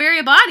best place to bury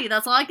a body.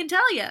 That's all I can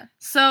tell you.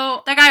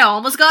 So that guy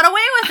almost got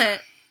away with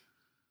it.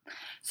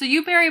 So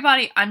you bury a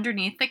body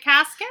underneath the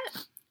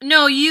casket?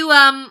 No, you,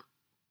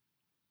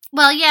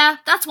 well, yeah,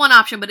 that's one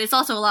option, but it's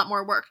also a lot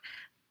more work.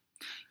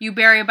 You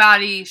bury a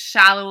body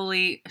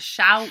shallowly.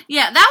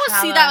 Yeah,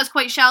 that was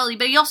quite shallowly,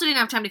 but you also didn't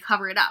have time to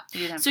cover it up.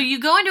 So you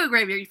go into a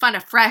graveyard, you find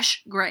a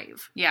fresh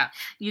grave. Yeah.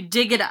 You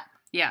dig it up.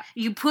 Yeah.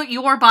 You put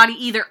your body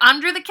either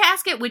under the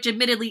casket, which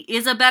admittedly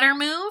is a better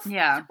move.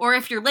 Yeah. Or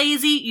if you're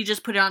lazy, you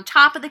just put it on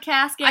top of the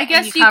casket. I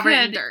guess and you cover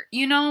it in dirt.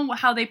 You know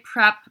how they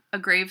prep a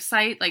grave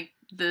site like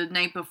the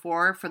night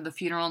before for the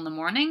funeral in the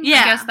morning?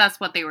 Yeah. I guess that's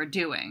what they were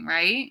doing,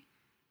 right?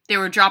 They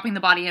were dropping the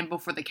body in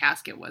before the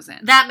casket was in.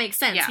 That makes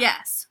sense,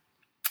 yes.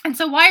 And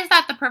so why is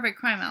that the perfect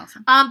crime,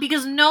 Alison?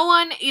 Because no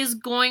one is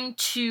going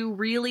to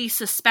really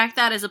suspect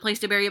that as a place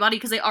to bury a body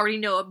because they already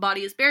know a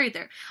body is buried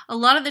there. A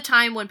lot of the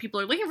time when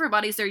people are looking for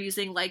bodies, they're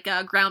using like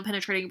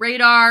ground-penetrating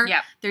radar.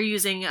 Yep. They're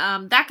using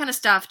that kind of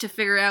stuff to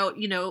figure out,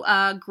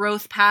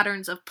 growth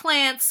patterns of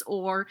plants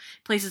or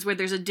places where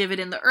there's a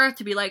divot in the earth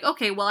to be like,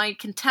 okay, well, I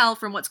can tell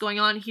from what's going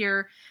on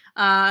here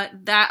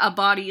that a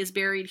body is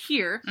buried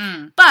here.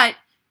 But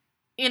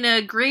in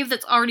a grave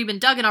that's already been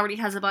dug and already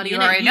has a body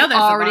in it, you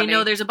already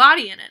know there's a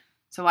body in it.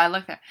 So I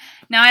look there.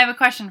 Now I have a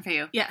question for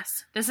you.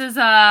 Yes. This is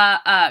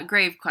a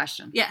grave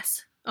question.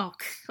 Yes. Oh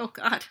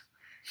God.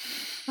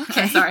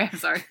 Okay. I'm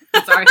sorry.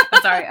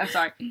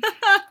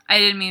 I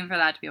didn't mean for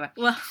that to be a way.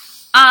 Well,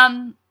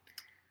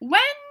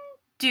 when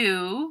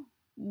do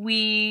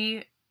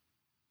we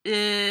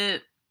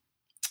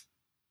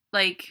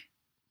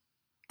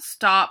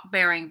stop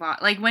burying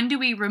bodies? Like when do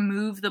we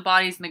remove the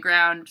bodies in the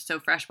ground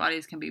so fresh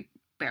bodies can be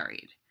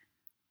buried?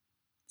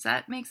 Does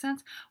that make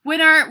sense?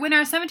 When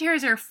our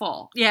cemeteries are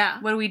full,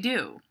 yeah, what do we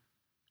do?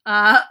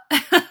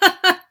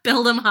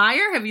 Build them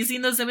higher. Have you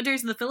seen those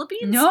cemeteries in the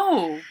Philippines?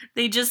 No.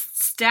 They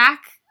just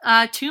stack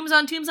tombs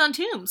on tombs on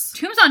tombs.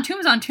 Tombs on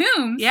tombs on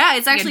tombs? Yeah,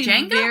 it's actually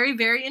very,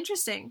 very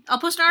interesting. I'll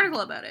post an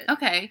article about it.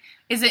 Okay.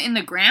 Is it in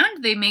the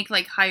ground? They make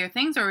like higher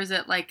things, or is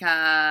it like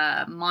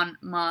a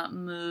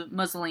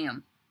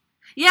mausoleum?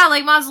 Yeah,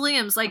 like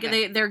mausoleums. Like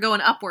they're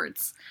going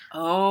upwards.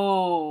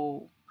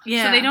 Oh.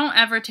 Yeah. So they don't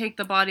ever take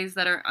the bodies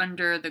that are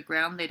under the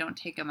ground, they don't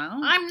take them out?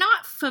 I'm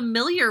not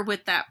familiar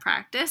with that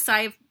practice.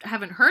 I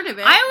haven't heard of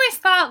it. I always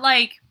thought,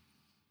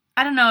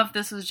 I don't know if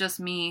this was just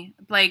me,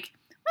 once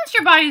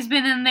your body's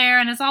been in there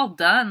and it's all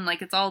done,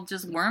 it's all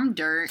just worm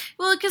dirt.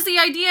 Well, because the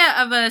idea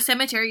of a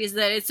cemetery is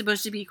that it's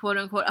supposed to be, quote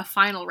unquote, a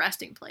final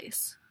resting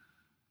place.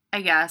 I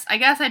guess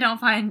I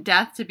don't find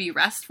death to be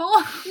restful.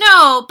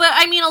 No, but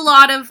I mean,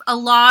 a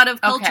lot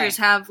of cultures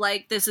have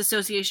this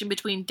association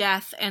between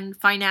death and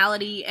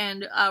finality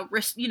and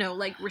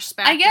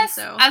respect. I guess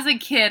as a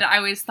kid, I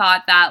always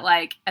thought that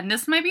and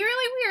this might be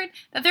really weird,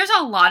 that there's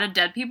a lot of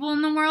dead people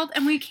in the world,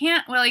 and we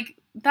can't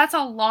that's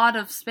a lot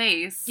of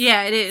space.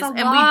 Yeah, it is, and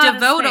we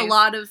devote a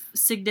lot of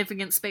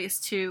significant space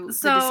to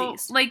the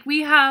deceased.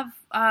 We have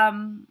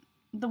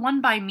the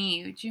one by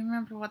me. Do you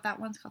remember what that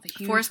one's called? The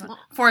huge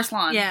Forest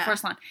Lawn. Yeah.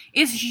 Forest Lawn.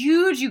 It's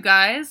huge, you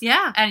guys.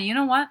 Yeah. And you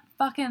know what?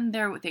 Fucking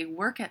they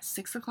work at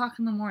 6 o'clock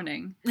in the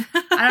morning.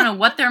 I don't know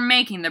what they're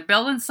making. They're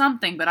building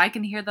something, but I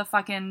can hear the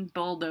fucking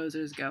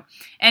bulldozers go.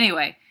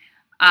 Anyway,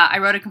 I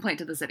wrote a complaint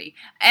to the city.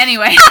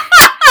 Anyway.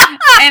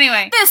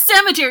 This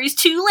cemetery's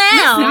too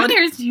loud. The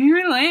cemetery's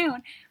too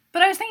loud.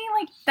 But I was thinking,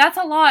 like, that's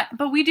a lot.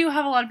 But we do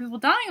have a lot of people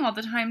dying all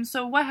the time.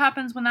 So what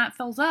happens when that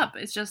fills up?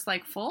 It's just,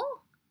 like, full?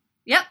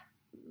 Yep.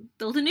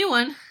 Build a new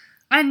one.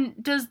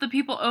 And does the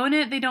people own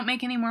it? They don't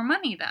make any more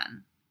money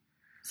then.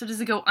 So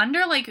does it go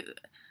under? Like,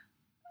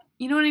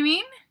 you know what I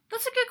mean?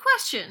 That's a good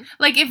question.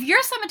 Like, if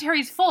your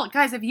cemetery's full,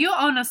 guys, if you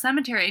own a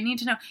cemetery, I need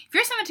to know, if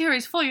your cemetery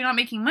is full, you're not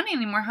making money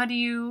anymore, how do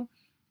you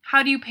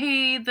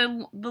pay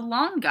the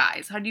lawn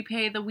guys? How do you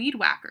pay the weed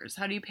whackers?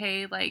 How do you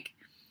pay, like,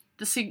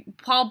 the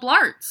Paul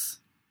Blarts?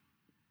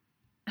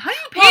 How do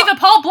you pay the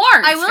Paul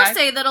Blarts? I will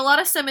say that a lot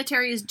of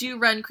cemeteries do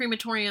run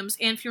crematoriums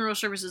and funeral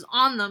services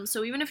on them,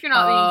 so even if you're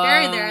not being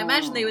buried there, I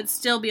imagine they would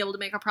still be able to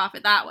make a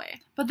profit that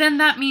way. But then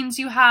that means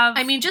you have...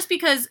 I mean, just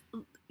because,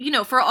 you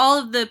know, for all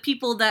of the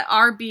people that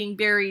are being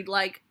buried,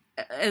 like,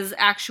 as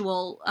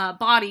actual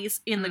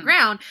bodies in the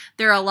ground,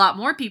 there are a lot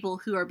more people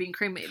who are being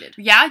cremated.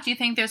 Yeah? Do you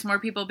think there's more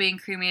people being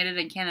cremated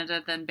in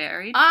Canada than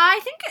buried? I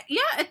think,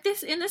 yeah, in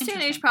this day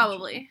and age,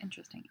 probably.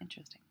 Interesting.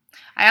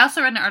 I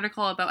also read an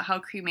article about how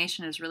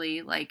cremation is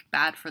really, like,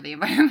 bad for the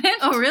environment.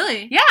 Oh,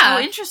 really? Yeah. Oh,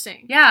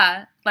 interesting.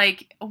 Yeah.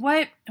 Like,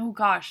 what? Oh,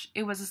 gosh.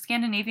 It was a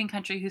Scandinavian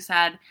country who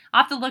said,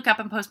 I'll have to look up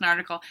and post an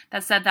article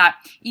that said that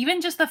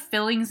even just the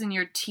fillings in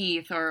your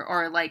teeth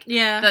or like,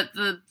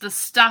 the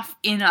stuff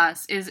in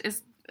us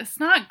is it's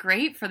not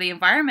great for the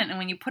environment. And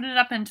when you put it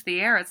up into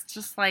the air, it's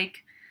just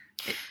like...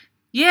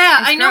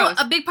 I know gross.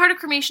 A big part of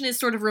cremation is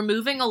sort of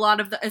removing a lot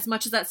of as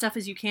much of that stuff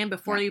as you can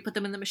before you put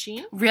them in the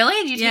machine.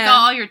 Really? Do you take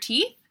out all your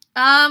teeth?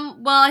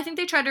 Well, I think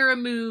they try to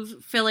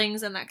remove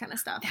fillings and that kind of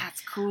stuff.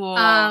 That's cool.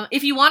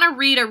 If you want to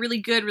read a really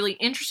good, really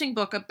interesting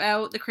book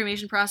about the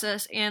cremation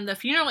process and the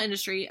funeral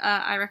industry,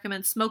 I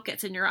recommend Smoke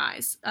Gets in Your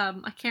Eyes.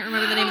 I can't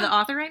remember the name of the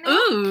author right now.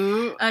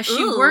 Ooh.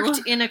 She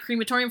worked in a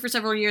crematorium for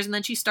several years, and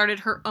then she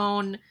started her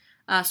own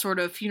sort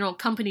of funeral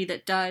company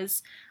that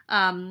does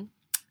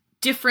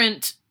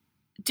different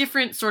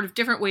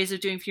ways of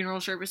doing funeral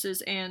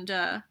services, and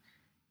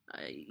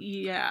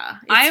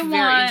it's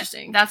very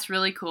interesting. That's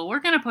really cool.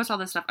 We're gonna post all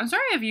this stuff. I'm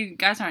sorry if you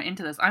guys aren't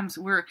into this.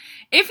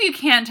 If you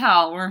can't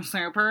tell, we're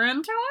super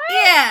into it.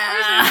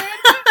 Yeah.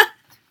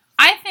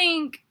 I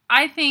think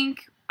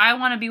I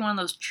want to be one of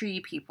those tree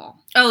people.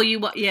 Oh,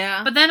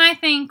 yeah. But then I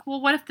think, well,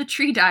 what if the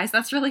tree dies?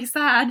 That's really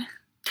sad.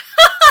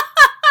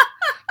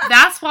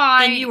 That's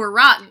why... Then you were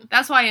rotten.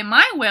 That's why in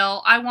my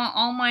will, I want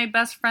all my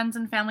best friends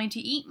and family to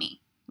eat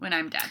me when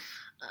I'm dead.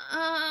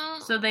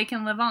 So they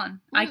can live on.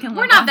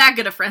 We're not that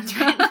good of friends,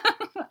 right?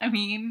 I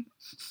mean...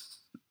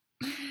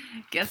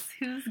 Guess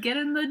who's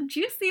getting the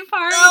juicy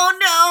part? Oh,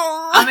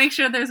 no! I'll make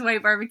sure there's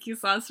white barbecue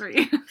sauce for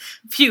you.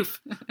 Phew.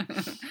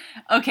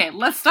 Okay,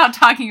 let's stop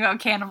talking about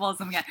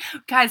cannibalism again.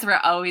 Guys, we're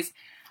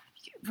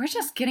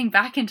just getting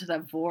back into the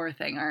vor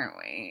thing, aren't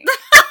we?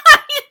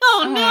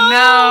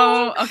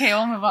 Oh, no! Okay,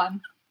 we'll move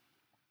on.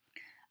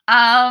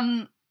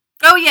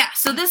 Oh, yeah,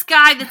 so this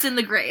guy that's in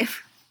the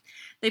grave.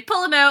 They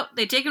pull him out,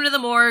 they take him to the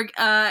morgue,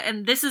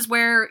 and this is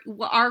where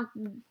our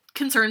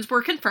concerns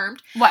were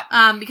confirmed. What?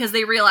 Because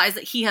they realized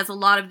that he has a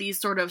lot of these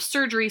sort of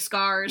surgery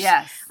scars.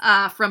 Yes.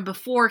 From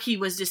before he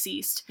was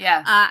deceased.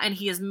 Yes. And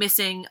he is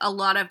missing a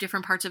lot of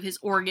different parts of his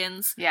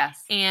organs.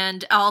 Yes.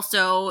 And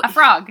also... a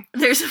frog.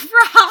 There's a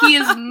frog. He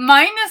is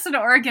minus an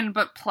organ,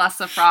 but plus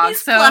a frog.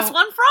 He's plus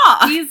one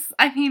frog.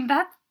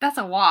 That's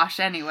a wash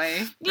anyway.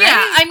 Right?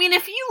 Yeah, I mean,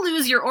 if you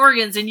lose your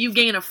organs and you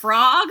gain a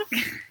frog,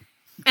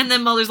 and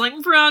then Mulder's like,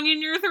 frog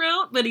in your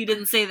throat, but he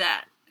didn't say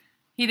that.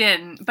 He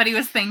didn't, but he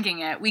was thinking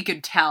it. We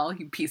could tell,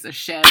 you piece of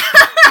shit.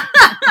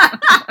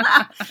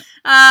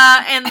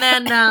 And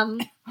then,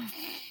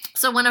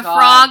 so when a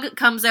frog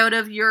comes out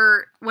of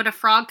your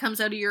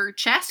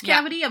chest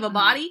cavity of a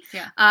body,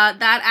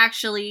 that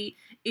actually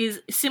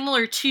is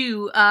similar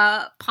to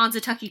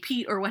Ponzatucky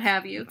Pete or what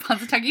have you.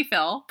 Ponzatucky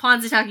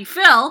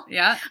Phil.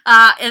 Yeah.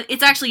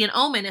 It's actually an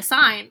omen, a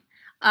sign.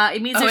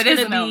 It means there's going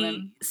to be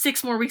omen.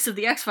 6 more weeks of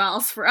the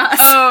X-Files for us.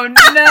 Oh,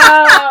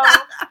 no.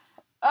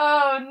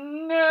 Oh,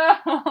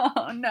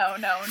 no.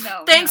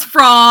 No. Thanks,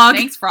 Frog.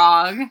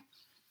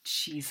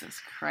 Jesus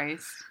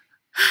Christ.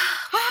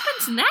 What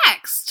happens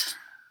next?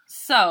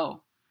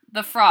 So,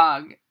 the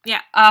frog. Yeah.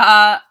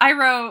 I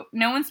wrote,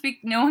 no one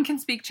can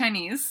speak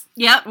Chinese.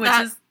 Yep. Which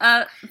is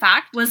a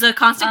fact. Was a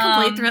constant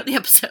complaint throughout the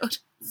episode.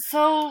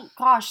 So,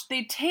 gosh,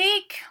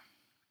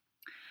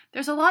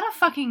 there's a lot of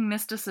fucking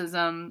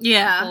mysticism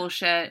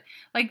bullshit.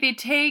 Like, they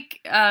take,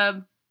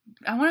 I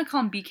want to call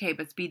him BK,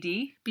 but it's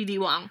BD. BD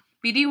Wong.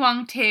 BD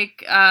Wong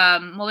take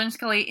Mulder and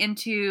Scully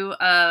into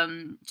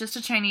just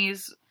a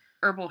Chinese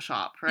herbal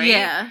shop, right?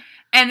 Yeah.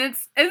 And he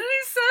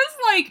says,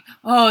 like,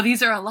 oh,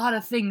 these are a lot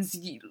of things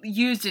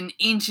used in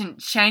ancient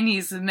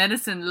Chinese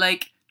medicine,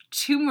 like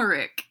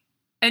turmeric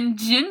and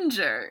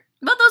ginger.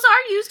 But those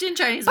are used in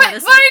Chinese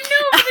medicine. But I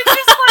know, but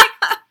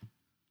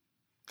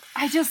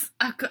it's just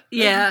like...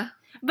 yeah.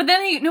 But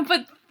then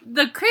but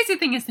the crazy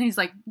thing is, he's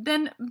like,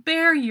 then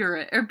bear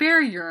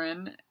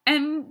urine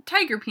and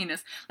tiger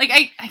penis. Like,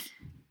 I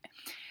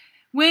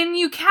when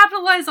you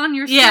capitalize on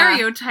your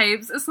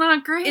stereotypes, it's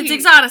not great. It's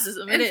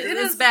exoticism. It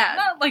is bad.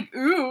 It's not like,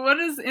 ooh, what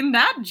is in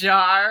that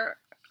jar?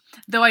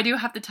 Though I do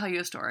have to tell you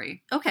a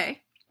story.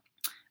 Okay.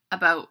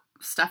 About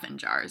stuff in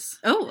jars.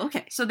 Oh,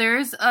 okay. So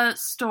there's a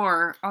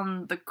store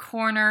on the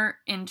corner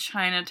in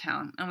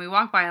Chinatown, and we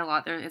walk by a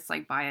lot. There, it's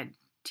like by a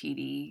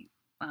TD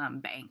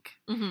bank.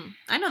 Mm-hmm.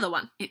 I know the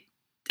one.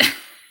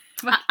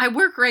 I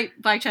work right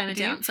by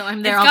Chinatown, so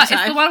I'm there all the time.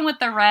 It's the one with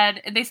the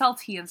red. They sell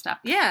tea and stuff.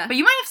 Yeah. But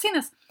you might have seen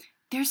this.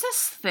 There's this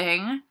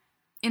thing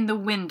in the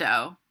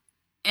window,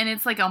 and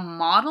it's like a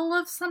model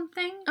of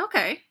something.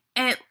 Okay.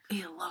 And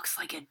it looks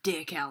like a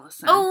dick,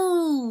 Alison.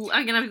 Oh,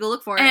 I'm gonna have to go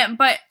look for it.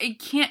 But it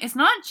can't. It's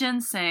not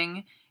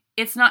ginseng.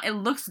 It's not. It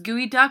looks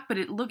gooey duck, but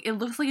it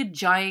looks like a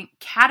giant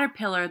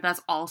caterpillar that's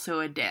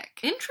also a dick.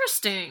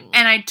 Interesting.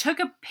 And I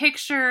took a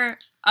picture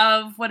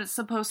of what it's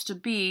supposed to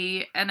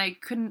be, and I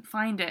couldn't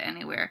find it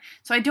anywhere.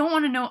 So I don't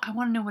want to know. I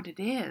want to know what it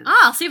is.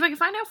 I'll see if I can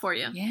find out for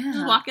you. Yeah.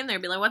 Just walk in there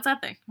and be like, "What's that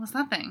thing? What's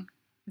that thing?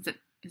 Is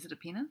it a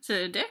penis? Is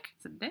it a dick?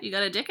 Is it a dick? You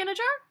got a dick in a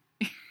jar?"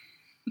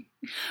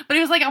 But it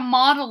was like a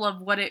model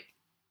of what it...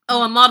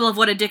 Oh, a model of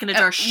what a dick in a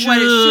jar should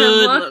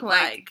look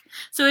like.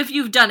 So if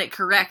you've done it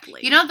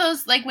correctly. You know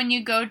those, like, when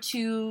you go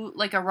to,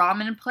 like, a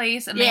ramen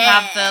place and they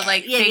have the,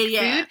 like, fake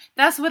food?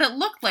 That's what it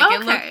looked like. Okay.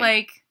 It looked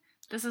like,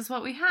 this is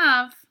what we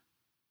have.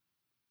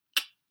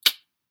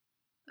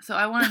 So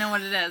I want to know what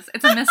it is.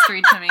 It's a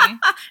mystery to me.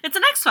 It's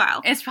an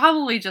X-File. It's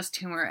probably just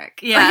turmeric.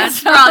 Yeah,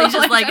 it's probably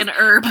just like an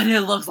herb. But it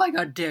looks like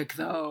a dick,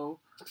 though.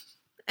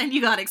 And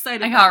you got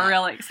excited. I got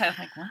really excited.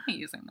 Like, what am I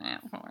using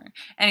that for?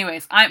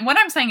 Anyways, what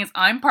I'm saying is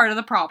I'm part of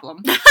the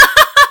problem. It's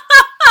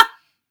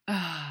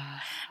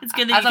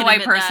good that as a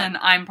white person,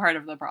 I'm part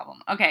of the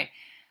problem. Okay,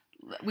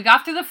 we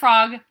got through the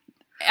frog.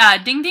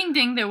 Ding, ding,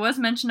 ding. There was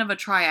mention of a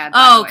triad.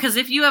 Oh, because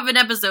if you have an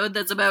episode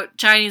that's about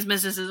Chinese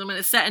mysticism and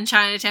it's set in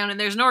Chinatown and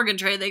there's an organ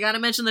trade, they got to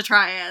mention the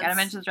triads. Got to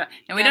mention the triad.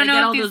 And we don't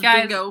know if these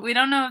guys. We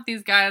don't know if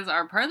these guys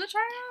are part of the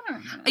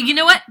triad. Or you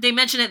know what? They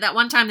mentioned it that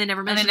one time. They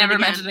never mentioned it again.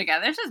 mentioned it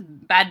again. They're just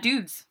bad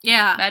dudes.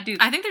 Yeah, bad dudes.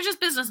 I think they're just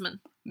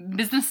businessmen.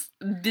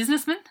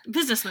 Businessmen.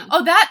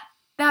 Oh,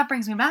 that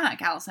brings me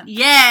back, Alison.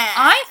 Yeah.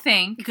 I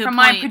think, from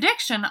my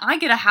prediction, I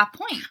get a half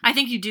point. I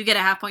think you do get a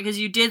half point, because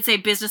you did say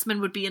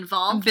businessmen would be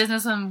involved.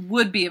 Businessmen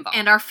would be involved.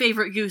 And our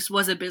favorite goose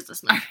was a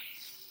businessman.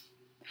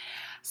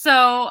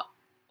 So,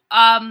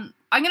 I'm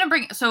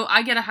going to so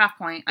I get a half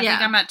point. I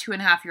think I'm at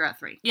 2.5, you're at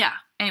 3. Yeah.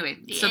 Anyway,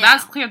 so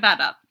that's cleared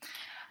that up.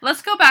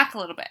 Let's go back a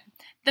little bit.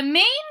 The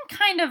main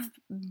kind of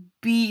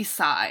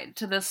B-side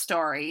to this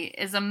story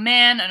is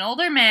an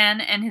older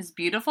man, and his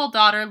beautiful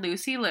daughter,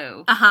 Lucy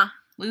Liu. Uh-huh.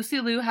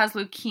 Lucy Liu has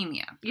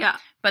leukemia. Yeah.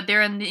 But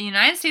they're in the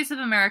United States of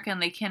America and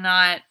they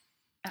cannot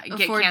get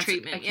afford cancer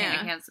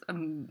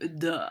treatment.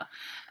 Duh.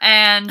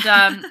 And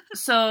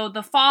so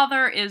the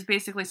father is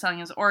basically selling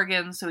his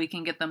organs so he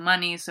can get the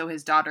money so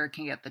his daughter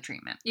can get the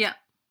treatment. Yeah.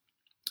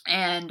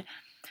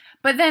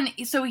 But then,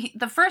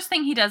 the first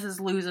thing he does is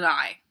lose an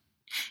eye.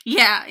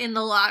 Yeah, in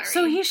the lottery.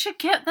 So he should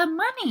get the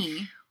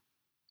money.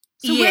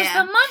 So where's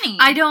the money?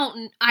 I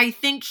don't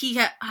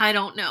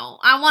know.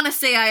 I want to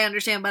say I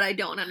understand, but I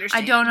don't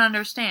understand. I don't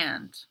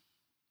understand.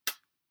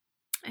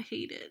 I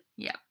hate it.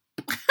 Yeah.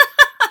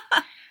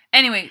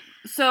 Anyway,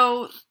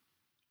 so,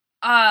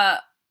 I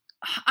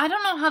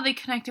don't know how they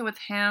connected with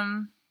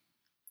him.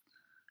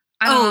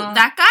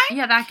 That guy?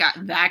 Yeah, that guy.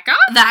 That guy?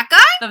 That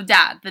guy?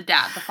 The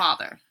dad, the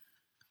father.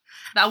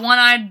 That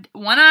one-eyed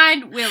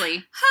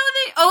Willie. How do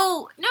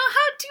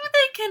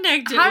they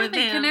connect it with him? How did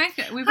they connect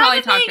it? We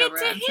probably talked over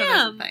it. I'm sure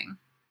there's a thing.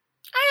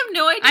 I have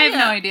no idea. I have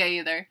no idea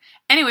either.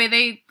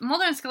 Anyway,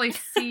 Mulder and Scully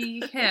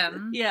see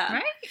him. Yeah.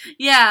 Right?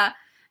 Yeah.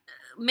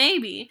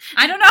 Maybe.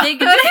 I don't know. I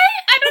don't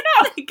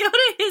know. They go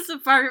to his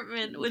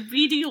apartment with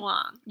B.D.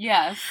 Wong.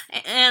 Yes.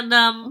 And,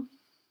 was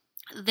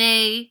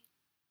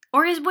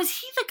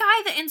he the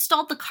guy that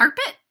installed the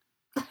carpet?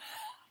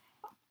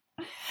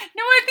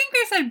 No, I think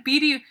they said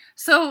B.D.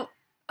 So,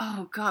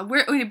 oh God,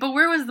 where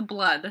was the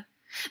blood?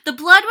 The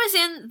blood was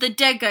in the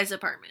dead guy's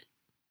apartment.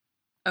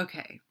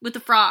 Okay. With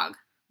the frog.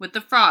 With the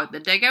frog. The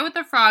dead guy with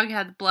the frog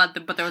had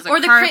blood, but there was a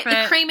carpet. Or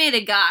the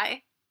cremated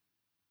guy.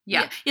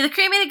 Yeah. Yeah, the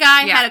cremated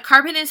guy had a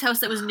carpet in his house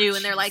that was new,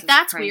 and they're like,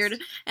 that's Christ. Weird.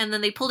 And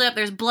then they pulled it up,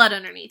 there's blood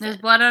underneath There's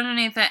blood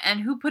underneath it,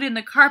 and who put in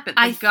the carpet?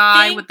 The I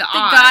guy think with the eye.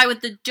 eye. The guy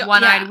with the...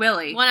 One-eyed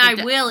Willie.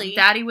 One-eyed Willie.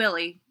 Daddy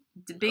Willie.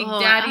 The big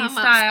daddy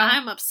style.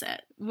 I'm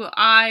upset.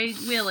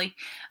 Willie.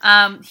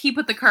 He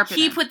put the carpet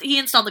in. He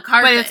installed the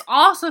carpet. But it's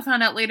also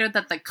found out later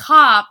that the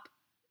cop,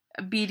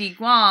 B.D.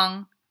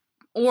 Guang,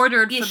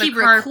 ordered for the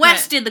carpet. He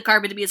requested the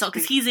carpet to be installed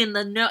because he's on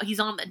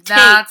the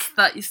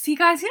take. You see,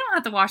 guys, you don't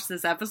have to watch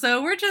this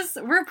episode. We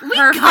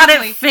got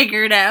it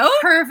figured out.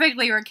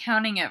 Perfectly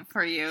recounting it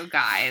for you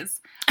guys.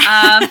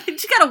 You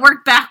just gotta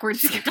work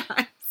backwards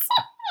sometimes.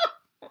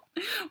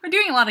 We're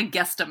doing a lot of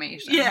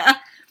guesstimation. Yeah.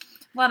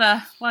 A lot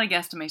of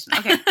guesstimation.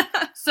 Okay.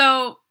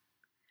 So,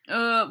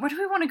 where do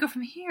we want to go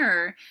from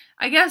here?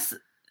 I guess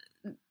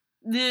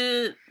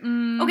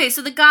Okay,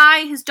 so the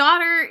guy, his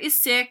daughter is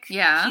sick.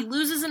 Yeah. He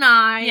loses an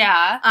eye.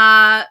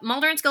 Yeah.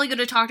 Mulder and Scully go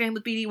to talk to him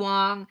with B.D.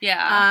 Wong.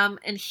 Yeah.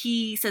 And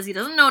he says he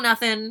doesn't know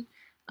nothing.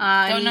 He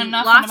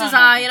lost his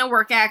eye in a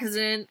work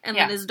accident. And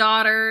then his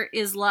daughter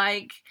is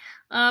like,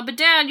 But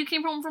Dad, you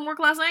came home from work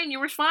last night and you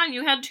were fine.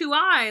 You had 2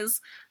 eyes.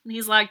 And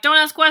he's like, don't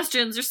ask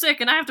questions. You're sick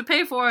and I have to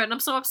pay for it. And I'm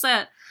so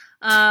upset.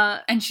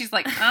 And she's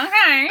like,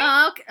 okay.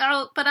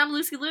 But I'm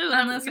Lucy Liu, and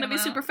I'm going to be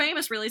super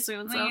famous really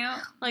soon, so,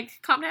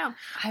 calm down.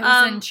 I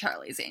was in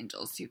Charlie's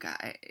Angels, you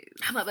guys.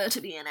 I'm about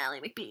to be in Ally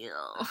McBeal.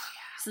 Oh, yeah.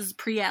 This is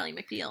pre-Ally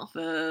McBeal.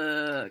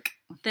 Fuck.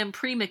 Them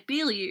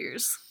pre-McBeal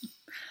years.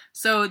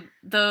 So,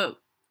 the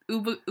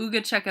Ooga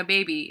Checka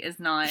baby is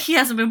not... He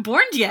hasn't been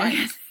born yet.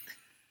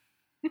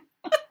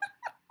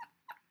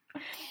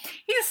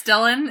 He's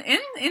still inside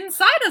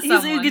of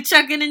someone. He's Ooga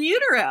Checking in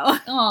utero.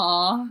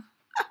 Aww.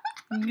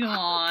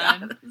 God.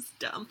 God, that's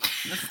dumb.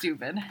 That's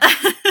stupid.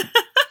 Do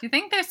you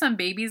think there's some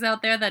babies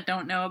out there that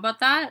don't know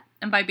about that?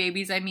 And by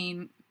babies, I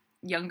mean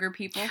younger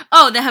people.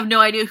 Oh, they have no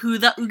idea who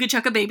the Ooga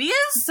Checka baby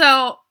is?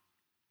 So,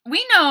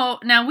 we know,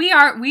 now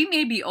we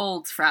may be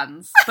old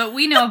friends, but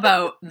we know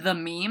about the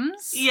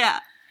memes. Yeah.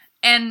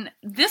 And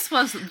this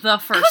was the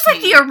first It was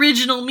like meme. the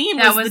original meme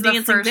That was the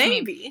dancing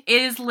baby. Meme.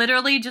 It is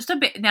literally just a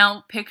baby.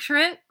 Now, picture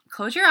it.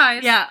 Close your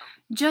eyes. Yeah.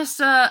 Just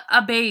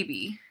a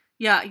baby.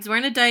 Yeah, he's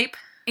wearing a diaper.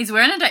 He's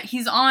wearing a diaper.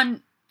 He's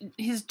on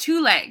his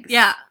 2 legs.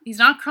 Yeah. He's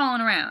not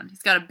crawling around.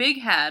 He's got a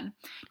big head.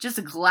 Just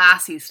a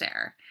glassy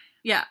stare.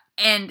 Yeah.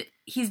 And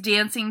he's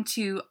dancing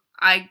to,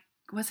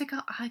 what's it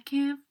called? I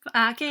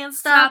can't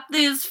stop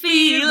this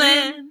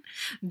feeling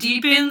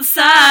deep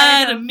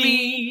inside of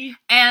me.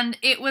 And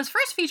it was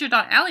first featured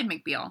on Ally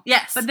McBeal.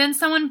 Yes. But then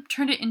someone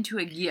turned it into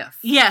a GIF.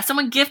 Yeah,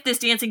 someone gifted this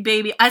dancing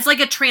baby as like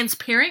a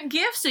transparent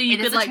GIF, so you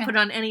could like put it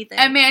on anything.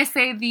 And may I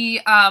say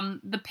the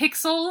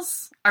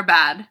pixels are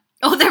bad.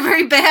 Oh, they're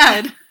very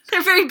bad.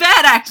 They're very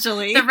bad,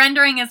 actually. The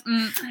rendering is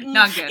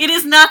not good. It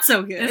is not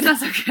so good. It's not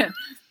so good.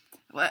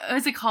 What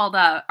is it called?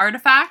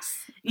 Artifacts?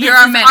 There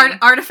are many.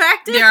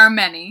 Artifacted? There are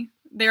many.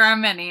 There are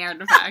many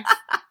artifacts.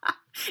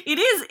 It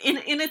is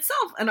in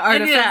itself an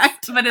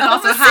artifact, but it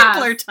also has a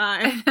simpler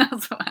time. It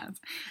also has.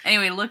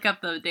 Anyway, look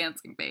up the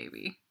dancing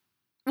baby.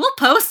 We'll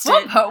post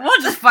it.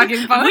 We'll just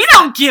fucking post it. We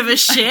don't give a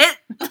shit.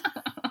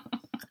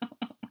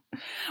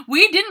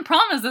 We didn't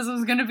promise this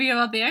was going to be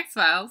about the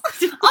X-Files.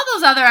 All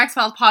those other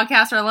X-Files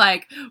podcasts are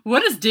like,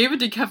 what is David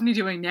Duchovny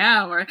doing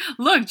now? Or,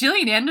 look,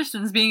 Gillian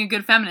Anderson's being a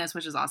good feminist,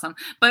 which is awesome.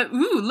 But,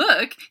 ooh,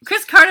 look,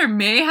 Chris Carter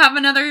may have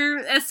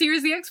another series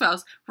of the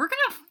X-Files. We're going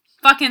to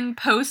fucking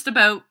post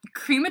about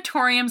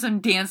crematoriums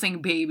and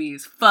dancing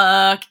babies.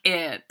 Fuck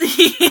it.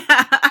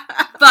 Yeah.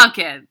 Fuck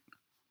it.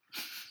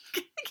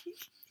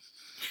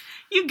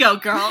 You go,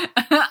 girl.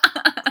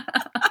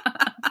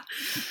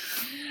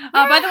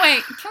 By the way,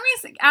 can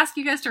we ask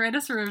you guys to write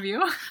us a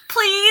review?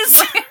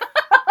 Please.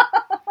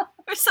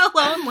 We're so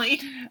lonely.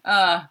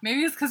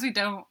 Maybe it's because we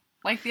don't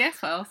like the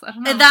X-Files. I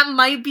don't know. And that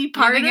might be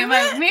part of it.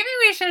 Maybe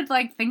we should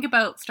think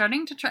about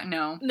starting to try.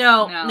 No,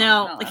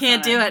 I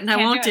can't do it, and I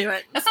won't do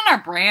it. That's not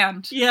our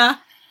brand. Yeah.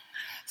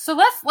 So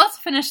let's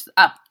finish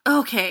up.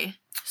 Okay.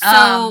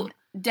 So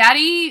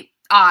Daddy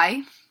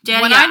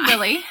One-Eyed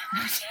Willie.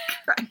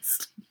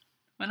 Christ.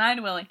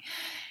 One-Eyed Willie.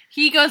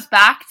 He goes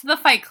back to the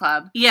Fight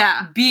Club.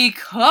 Yeah.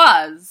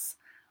 Because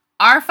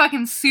our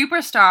fucking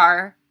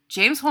superstar,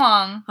 James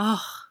Hwang,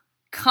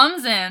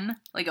 comes in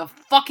like a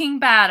fucking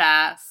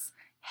badass,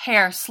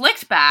 hair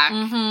slicked back,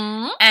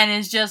 and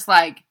is just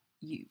like,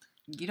 you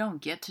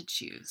don't get to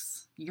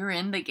choose. You're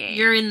in the game.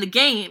 You're in the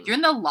game. You're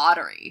in the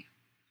lottery.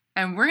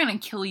 And we're going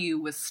to kill you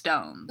with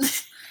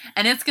stones.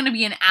 And it's going to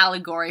be an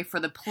allegory for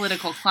the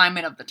political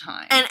climate of the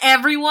time. And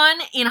everyone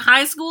in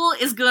high school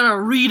is going to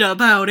read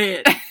about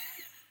it.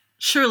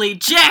 Shirley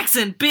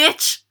Jackson,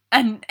 bitch!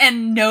 And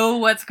know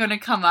what's going to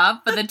come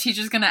up, but the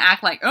teacher's going to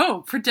act like,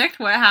 oh, predict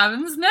what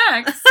happens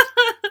next.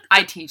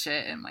 I teach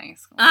it in my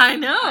school. I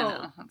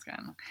know. That's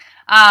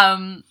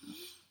good.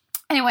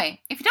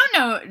 Anyway, if you don't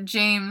know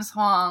James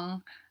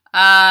Hwang,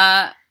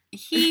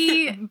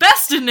 he...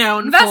 best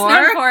known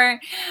for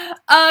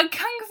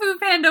Kung Fu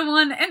Panda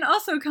 1 and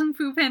also Kung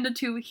Fu Panda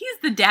 2. He's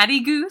the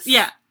daddy goose.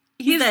 Yeah.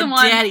 He's the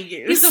one. Daddy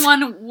goose. He's the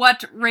one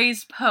what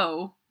raised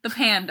Po, the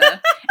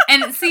panda.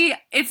 And see,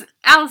 it's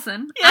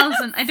Alison. Yes.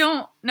 Alison, I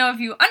don't know if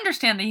you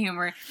understand the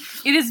humor.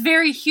 It is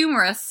very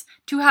humorous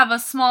to have a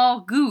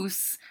small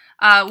goose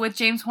with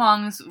James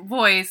Hwang's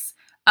voice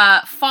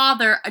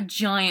father a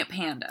giant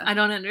panda. I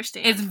don't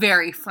understand. It's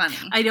very funny.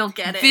 I don't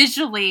get it.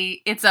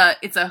 Visually, it's a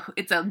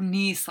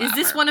knee slapper. Is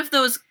this one of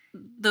those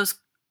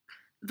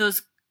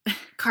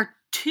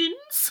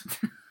cartoons?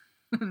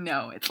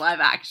 No, it's live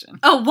action.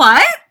 Oh,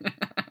 what?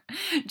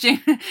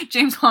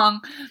 James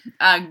Hwang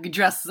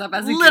dresses up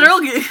as a literal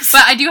goose.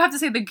 But I do have to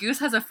say the goose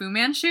has a Fu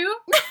Manchu.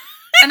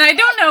 And I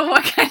don't know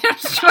what kind of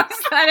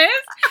choice that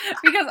is.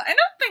 Because I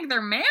don't think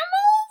they're mammals.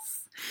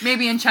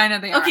 Maybe in China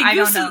they are. I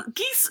don't know.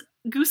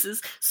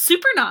 Gooses,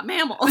 super not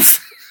mammals.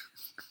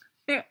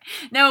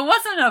 No, it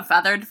wasn't a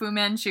feathered Fu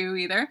Manchu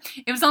either.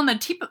 It was on the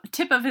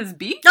tip of his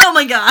beak. Oh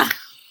my god.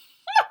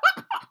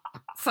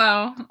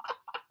 So...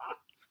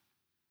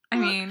 I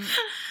mean,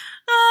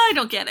 I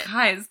don't get it.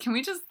 Guys, can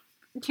we just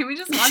Can we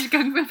just watch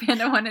Kung Fu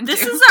Panda 1 and 2?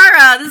 This is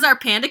our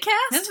Panda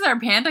cast? This is our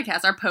Panda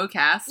cast, our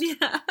Podcast.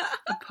 Yeah.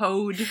 A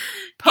Podcast.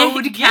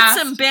 Hey, get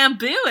some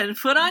bamboo and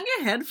put on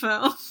your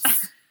headphones.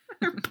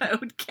 Our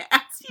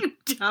podcast, you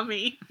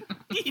dummy.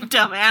 You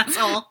dumb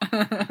asshole.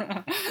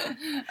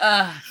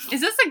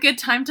 Is this a good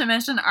time to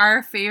mention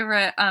our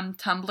favorite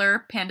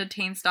Tumblr,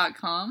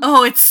 pandataints.com?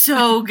 Oh, it's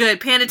so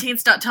good.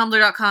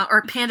 Pandataints.tumblr.com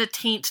or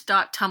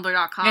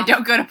pandataint.tumblr.com. Yeah,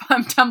 don't go to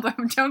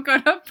Tumblr. Don't go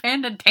to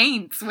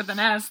Pandataints with an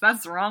S.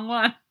 That's the wrong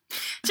one.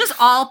 Just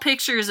all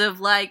pictures of,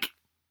 like,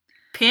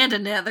 panda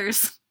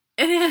nethers.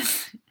 It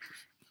is.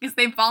 Because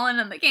they've fallen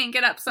and they can't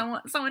get up.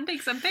 Someone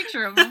takes a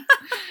picture of them.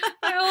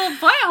 Their little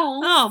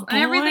buttholes and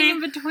everything in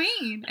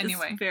between.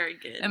 Anyway. It's very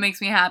good. It makes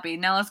me happy.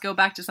 Now let's go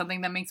back to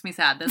something that makes me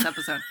sad this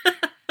episode.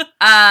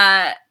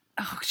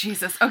 Oh,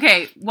 Jesus.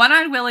 Okay,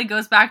 One-Eyed Willie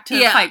goes back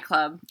to Fight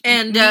Club.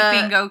 And Meat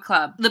Bingo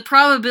Club. The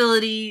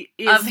probability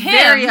is of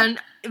him,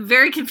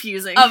 very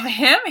confusing. Of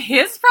him,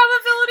 his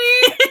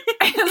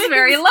probability is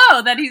very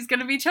low that he's going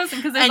to be chosen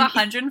because there's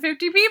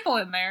 150 people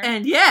in there.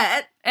 And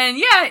yet,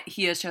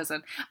 he is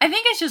chosen. I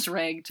think it's just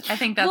rigged. I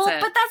think that's it.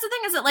 But that's the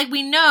thing is that, like,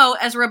 we know,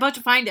 as we're about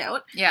to find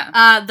out,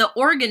 the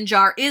organ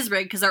jar is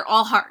rigged because they're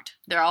all heart.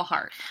 They're all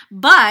heart.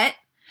 But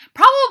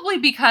probably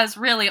because,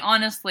 really,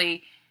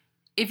 honestly,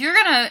 if you're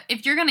gonna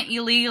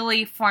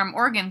illegally farm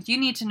organs, you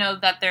need to know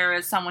that there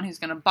is someone who's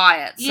gonna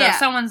buy it. So if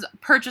someone's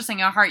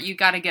purchasing a heart, you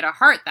got to get a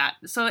heart.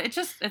 So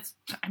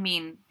I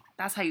mean,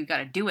 that's how you got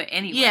to do it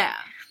anyway. Yeah.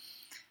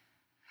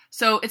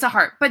 So it's a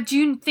heart. But do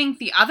you think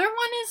the other one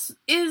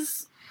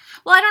is?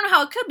 Well, I don't know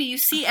how it could be. You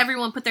see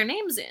everyone put their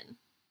names in.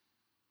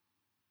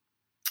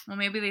 Well,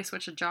 maybe they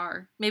switch a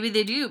jar. Maybe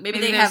they do. Maybe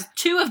they have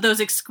 2 of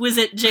those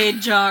exquisite jade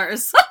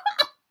jars.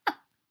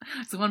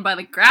 It's the one by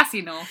the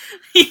grassy knoll.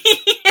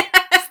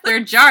 Yes.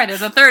 Third jar.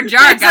 There's a third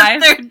jar,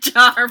 guys. A third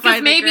jar by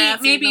the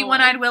maybe knoll.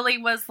 One-Eyed Willie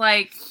was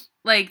like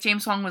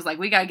James Wong was like,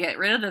 we gotta get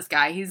rid of this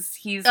guy. He's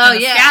gonna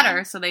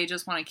scatter, so they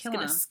just want to kill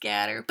him. He's gonna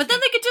scatter. But then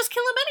they could just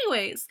kill him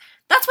anyways.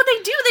 That's what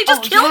they do. They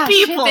just kill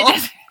people.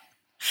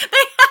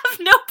 They have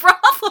no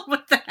problem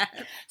with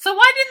that. So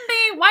why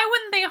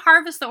wouldn't they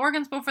harvest the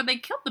organs before they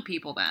killed the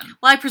people then?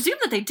 Well, I presume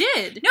that they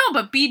did. No,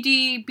 but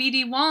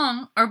BD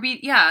Wong,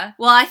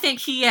 Well, I think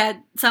he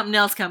had something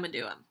else coming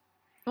to him.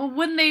 Well,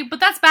 wouldn't they? But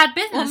that's bad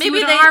business. Well, maybe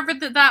they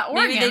harvested that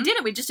organ. Maybe they did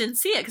it. We just didn't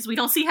see it because we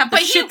don't see half the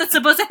shit that's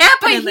supposed to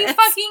happen in this.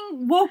 But he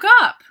fucking woke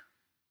up.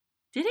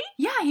 Did he?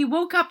 Yeah, he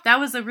woke up. That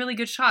was a really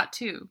good shot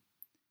too.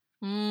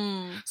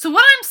 Mm. So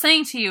what I'm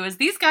saying to you is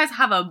these guys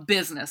have a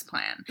business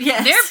plan.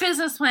 Yes. Their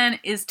business plan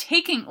is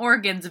taking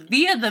organs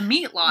via the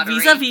meat lottery.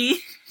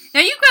 Vis-a-vis. Now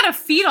you gotta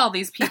feed all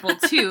these people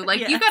too.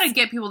 Like you gotta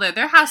get people there.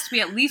 There has to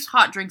be at least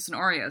hot drinks and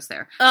Oreos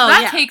there. Oh,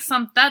 that takes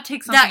something off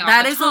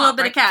that the is top, a little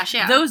bit right? of cash,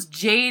 yeah. Those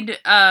jade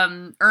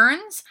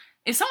urns,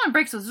 if someone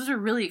breaks those are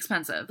really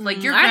expensive.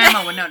 Like your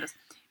grandma would notice.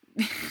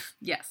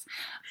 Yes.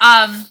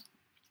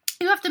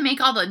 You have to make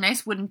all the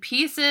nice wooden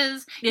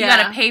pieces. You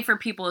gotta pay for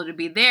people to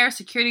be there,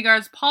 security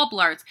guards, Paul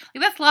Blarts.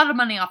 Like, that's a lot of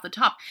money off the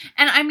top.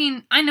 And I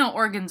mean, I know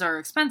organs are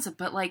expensive,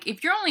 but like,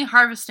 if you're only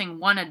harvesting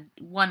one a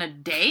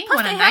day, plus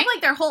one they a have night,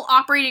 like their whole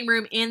operating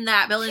room in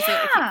that building. So they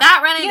keep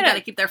that running. You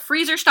gotta keep their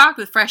freezer stocked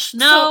with fresh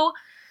snow.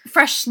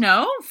 Fresh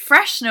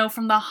snow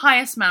from the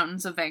highest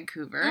mountains of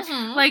Vancouver.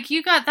 Mm-hmm. Like,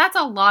 that's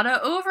a lot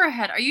of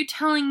overhead. Are you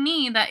telling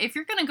me that if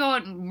you're going to go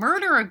out and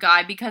murder a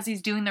guy because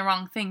he's doing the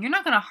wrong thing, you're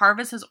not going to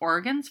harvest his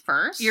organs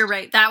first? You're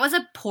right. That was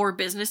a poor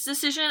business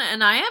decision,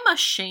 and I am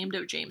ashamed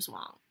of James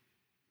Wong.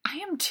 I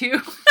am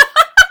too.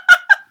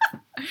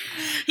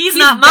 He's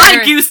not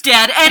my goose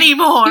dad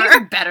anymore.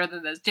 You're better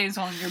than this. James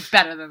Wong, you're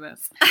better than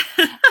this.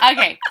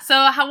 Okay,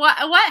 so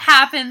what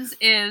happens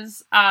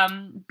is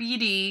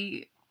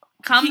BD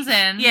comes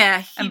in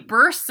and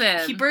bursts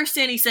in. He bursts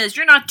in, he says,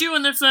 "You're not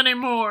doing this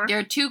anymore.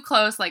 You're too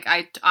close." Like,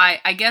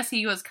 I guess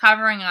he was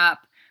covering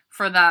up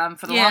for them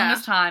for the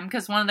longest time,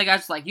 because one of the guys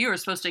was like, "You were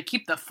supposed to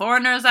keep the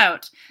foreigners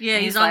out." Yeah,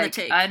 and he's on like,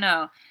 the take. I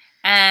know.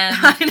 And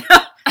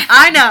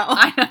I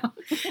know.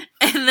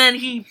 And then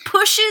he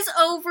pushes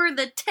over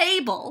the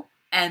table.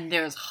 And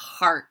there's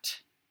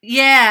heart.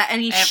 Yeah,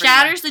 and he everywhere.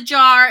 Shatters the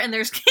jar, and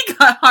there's he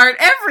got heart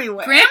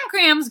everywhere.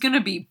 Graham's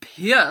gonna be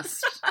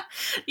pissed.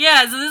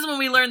 Yeah, so this is when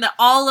we learned that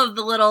all of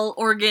the little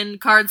organ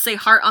cards say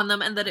heart on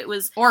them, and that it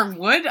was... Or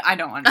wood? I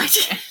don't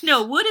understand.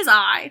 No, wood is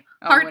eye.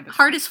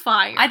 Heart is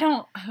fire. I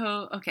don't...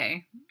 Oh,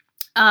 okay.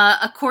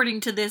 According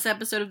to this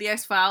episode of The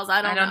X-Files,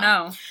 I don't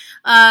know.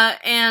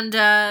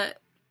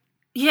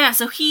 Yeah,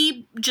 so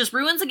he just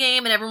ruins the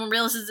game, and everyone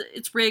realizes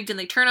it's rigged, and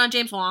they turn on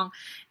James Wong,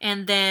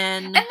 and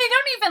then... And they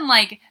don't even,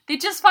 they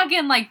just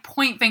fucking,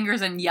 point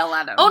fingers and yell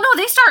at him. Oh, no,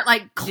 they start,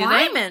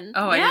 climbing.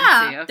 Oh, I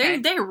didn't see, okay.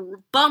 They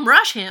bum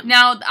rush him.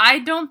 Now,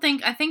 I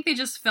think they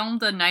just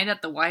filmed a night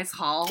at the Weiss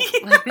Hall.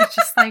 It's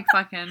just,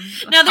 fucking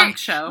a punk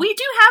show. We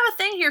do have a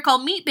thing here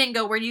called Meat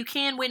Bingo, where you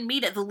can win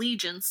meat at the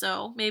Legion,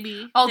 so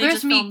maybe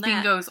there's meat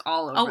bingos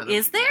all over. Oh,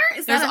 is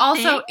there? There's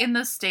also, in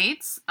the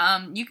States,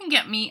 you can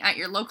get meat at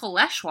your local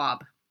Les Schwab.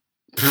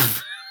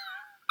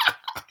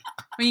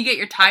 When you get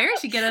your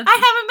tires, you get a... I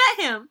haven't met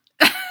him.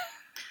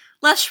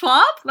 Les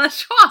Schwab? Les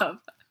Schwab.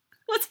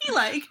 What's he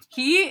like?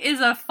 He's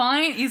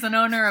an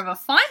owner of a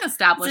fine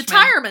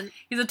establishment.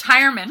 He's a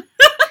tireman.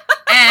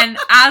 And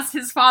as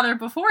his father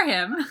before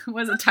him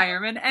was a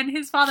tireman, and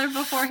his father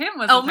before him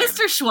was a tireman.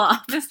 Mr.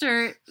 Schwab.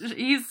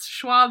 He's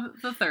Schwab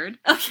the Third.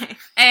 Okay.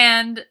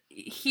 And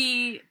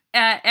he,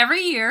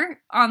 every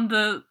year on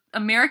the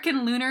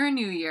American Lunar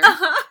New Year,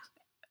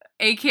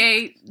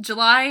 aka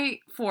July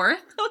 4th,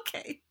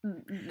 okay,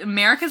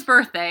 America's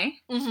birthday,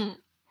 mm-hmm.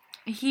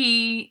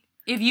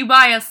 If you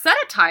buy a set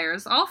of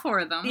tires, all 4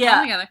 of them,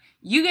 all together,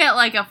 you get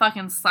like a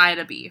fucking side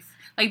of beef.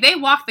 Like, they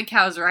walk the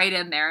cows right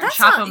in there and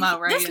chop them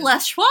out right in. This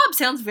Les Schwab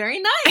sounds very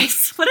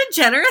nice. What a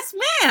generous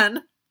man.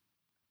 And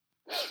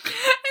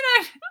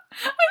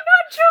I'm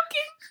not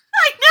joking.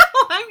 I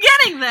know, I'm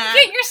getting that.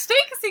 You get your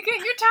steaks, you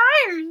get your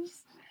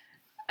tires.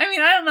 I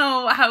mean, I don't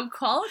know how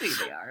quality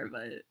they are,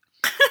 but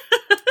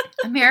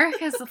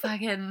America's a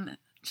fucking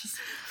just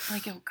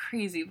like a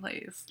crazy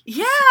place.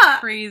 Yeah.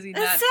 Crazy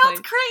nut It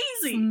sounds place.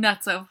 crazy.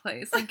 Nutso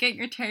place. Like, get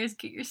your tires,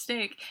 get your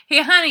steak.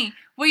 Hey, honey,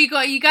 where you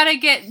go? You gotta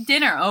get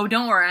dinner. Oh,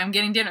 don't worry, I'm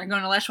getting dinner. I'm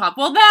going to Les Schwab.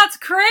 Well, that's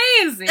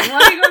crazy.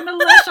 Why are you going to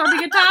Les Schwab to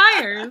get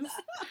tires?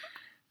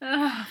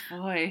 Oh,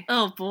 boy.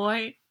 Oh,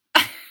 boy.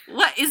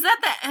 What is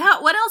that?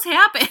 What else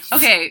happened?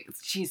 Okay,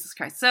 Jesus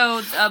Christ.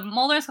 So,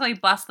 Mulder and Scully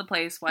bust the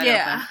place wide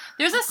open.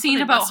 There's a scene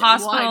about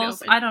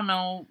hospitals. I don't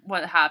know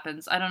what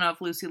happens. I don't know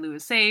if Lucy Liu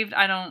is saved.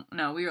 I don't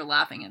know. We were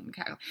laughing and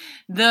cackling.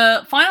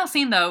 The final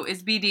scene, though,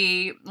 is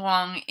BD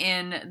Wong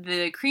in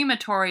the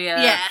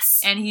crematoria.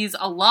 Yes. And he's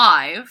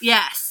alive.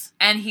 Yes.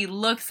 And he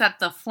looks at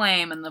the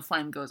flame, and the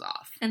flame goes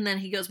off. And then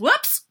he goes,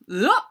 whoops.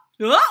 Yup.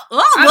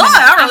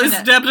 I really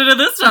stepped into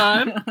this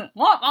time.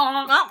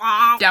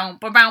 Down,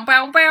 bow, bow,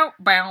 bow,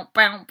 bow,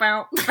 bow,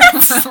 bow.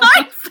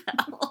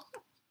 Seinfeld.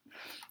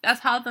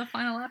 That's how the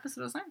final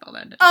episode of Seinfeld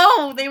ended.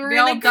 Oh, they were in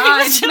a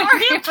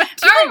crematorium. People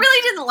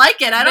really didn't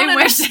like it. I don't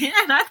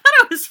understand. I thought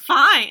it was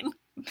fine.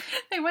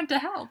 They went to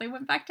hell. They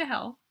went back to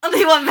hell. Oh,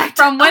 they went back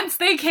to from whence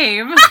they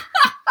came.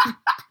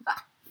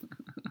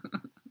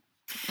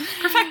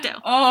 Perfecto.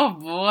 Oh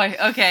boy.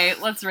 Okay,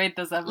 let's rate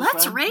this episode.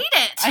 Let's rate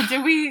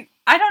it.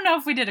 I don't know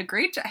if we did a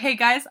great job. Hey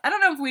guys, I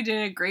don't know if we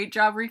did a great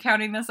job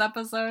recounting this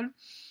episode.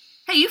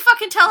 Hey, you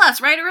fucking tell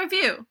us. Write a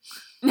review.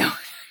 No.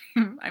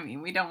 I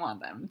mean, we don't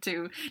want them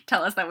to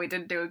tell us that we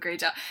didn't do a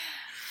great job.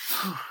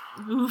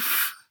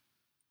 Oof.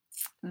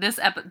 This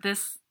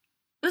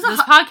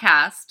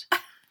podcast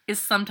is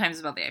sometimes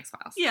about the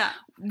X-Files. Yeah.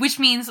 Which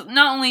means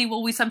not only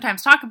will we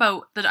sometimes talk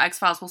about the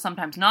X-Files, we'll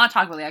sometimes not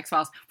talk about the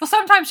X-Files. We'll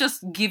sometimes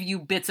just give you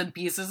bits and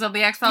pieces of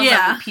the X-Files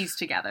that we piece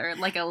together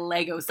like a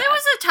Lego set. That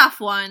was a tough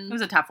one. It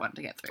was a tough one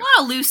to get through. A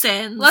lot of loose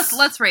ends.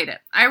 Let's rate it.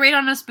 I rate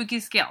on a spooky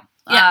scale.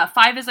 Yeah.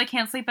 5 is I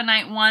can't sleep at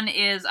night. 1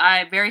 is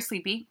I'm very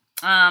sleepy.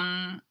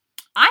 I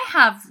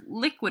have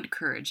liquid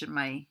courage in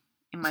my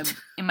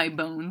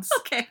bones.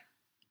 Okay.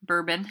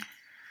 Bourbon.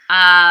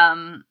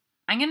 I'm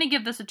going to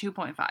give this a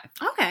 2.5.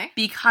 Okay.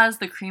 Because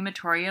the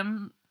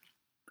crematorium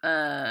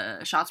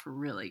shots were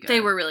really good.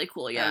 They were really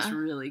cool, yeah. That was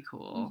really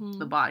cool. Mm-hmm.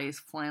 The bodies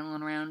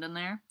flailing around in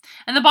there.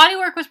 And the body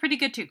work was pretty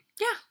good, too.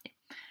 Yeah.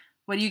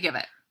 What do you give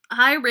it?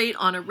 I rate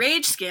on a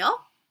rage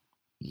scale.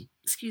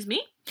 Excuse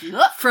me.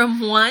 From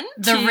 1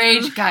 the to...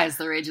 rage, guys,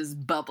 the rage is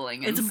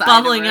bubbling inside. It's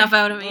bubbling up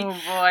out of me. Oh,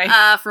 boy.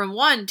 From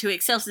 1 to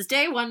Excelsis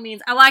Day. 1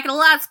 means, I like it a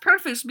lot, it's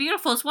perfect, it's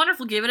beautiful, it's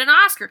wonderful, give it an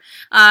Oscar.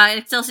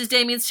 Excelsis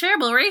Day means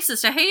terrible,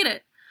 racist, I hate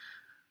it.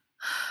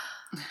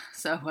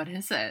 So what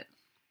is it?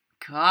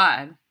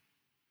 God.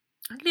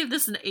 I give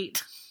this an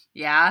 8.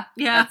 Yeah?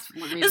 Yeah. That's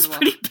reasonable. It's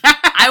pretty bad.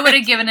 I would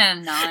have given it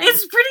a 9.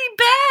 It's pretty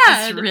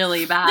bad. It's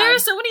really bad. There are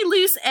so many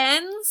loose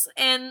ends,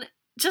 and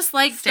just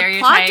like the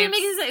plot didn't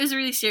make sense. It was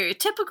really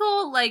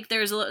stereotypical. Like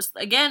there's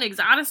again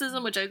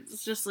exoticism, which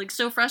is just like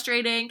so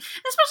frustrating,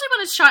 especially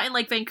when it's shot in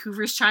like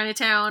Vancouver's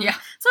Chinatown. Yeah,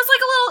 so it's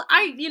like a little.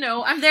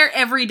 I'm there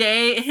every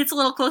day. It hits a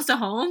little close to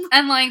home.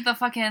 And like the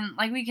fucking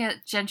we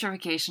get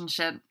gentrification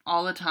shit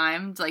all the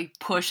time, like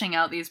pushing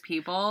out these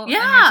people.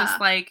 Yeah, and you're just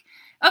like,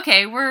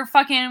 okay,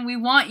 we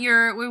want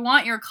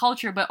your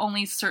culture, but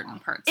only certain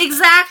parts.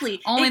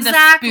 Exactly. Only the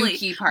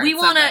spooky parts. We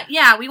want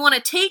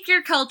to take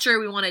your culture,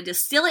 we want to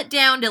distill it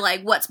down to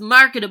like what's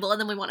marketable,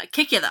 and then we want to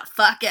kick you the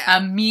fuck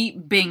out. A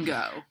meat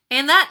bingo.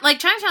 And that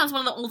Chinatown is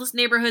one of the oldest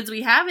neighborhoods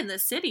we have in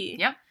this city.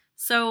 Yep.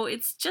 So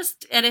it's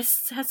just, and it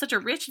has such a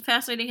rich and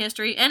fascinating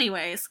history.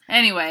 Anyway,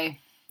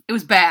 it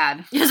was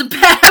bad. It was a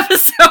bad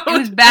episode. It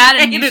was bad,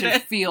 and you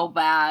should feel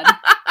bad.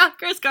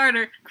 Chris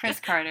Carter.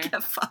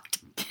 Get fucked.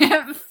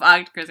 Get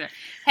fucked, Chris Carter.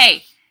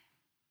 Hey,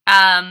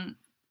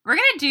 we're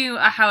gonna do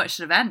how it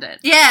should have ended.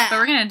 Yeah. But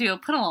we're gonna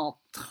put a little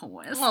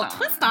twist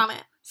on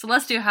it. So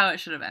let's do how it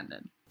should have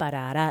ended.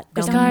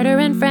 Chris Carter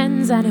and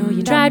friends, I know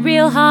you tried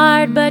real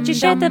hard, but you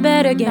shit the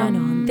bed again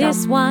on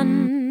this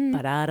one.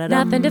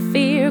 Nothing to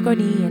fear,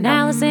 Courtney and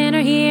Alison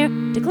are here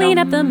to clean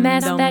up the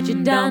mess that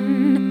you've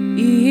done.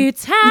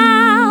 It's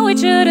how it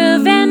should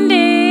have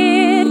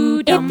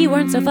ended if you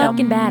weren't so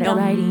fucking bad at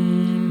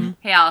writing.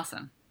 Hey,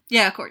 Alison.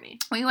 Yeah, Courtney.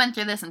 We went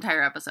through this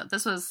entire episode.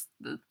 This was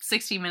the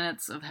 60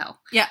 minutes of hell.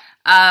 Yeah.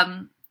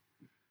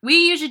 We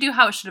usually do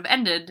how it should have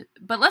ended,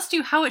 but let's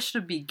do how it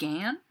should have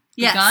began.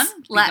 Yes, Begun?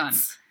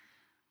 let's.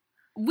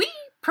 We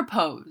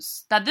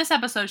propose that this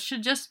episode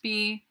should just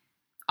be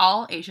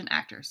all Asian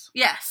actors.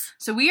 Yes.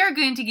 So we are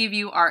going to give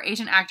you our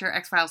Asian actor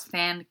X-Files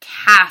fan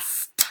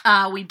cast.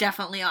 We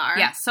definitely are.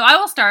 Yes. So I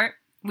will start.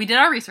 We did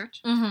our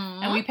research,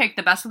 Mm-hmm. and we picked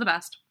the best of the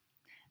best.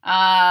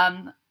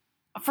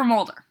 For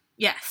Mulder.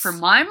 Yes. For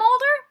my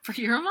Mulder? For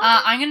your Mulder?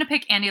 I'm going to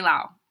pick Andy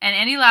Lau. And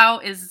Andy Lau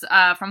is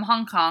from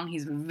Hong Kong.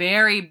 He's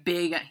very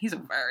big. He's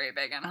very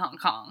big in Hong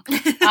Kong.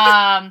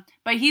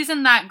 But he's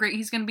going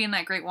to be in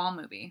that Great Wall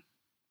movie,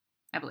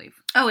 I believe.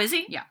 Oh, is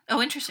he? Yeah.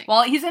 Oh, interesting.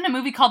 Well, he's in a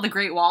movie called The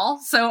Great Wall.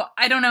 So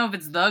I don't know if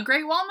it's the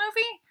Great Wall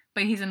movie,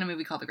 but he's in a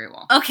movie called The Great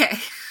Wall. Okay.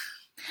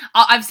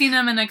 I've seen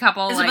him in a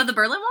couple. Is it about the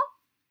Berlin Wall?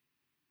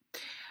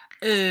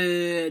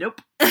 Nope.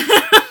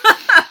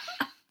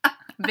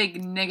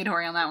 Big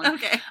negatory on that one.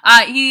 Okay.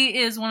 He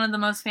is one of the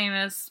most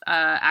famous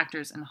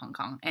actors in Hong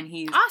Kong, and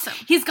he's awesome.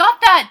 He's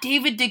got that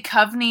David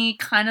Duchovny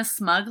kind of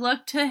smug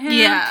look to him.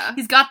 Yeah.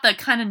 He's got the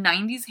kind of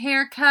 90s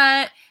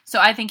haircut,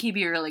 so I think he'd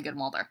be a really good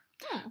Mulder.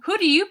 Who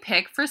do you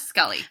pick for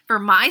Scully? For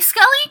my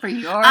Scully? For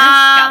your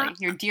Scully.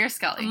 Your dear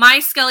Scully. My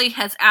Scully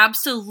has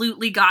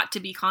absolutely got to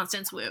be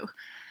Constance Wu.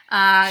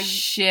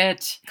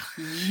 Shit.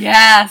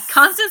 Yes.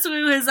 Constance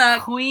Wu is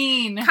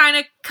queen. Kind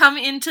of come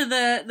into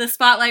the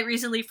spotlight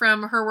recently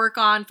from her work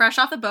on Fresh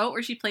Off the Boat,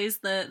 where she plays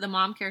the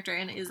mom character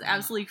and is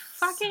absolutely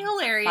fucking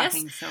hilarious.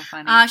 Fucking so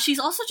funny. She's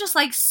also just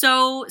like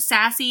so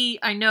sassy.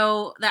 I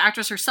know the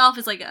actress herself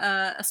is like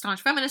a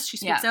staunch feminist. She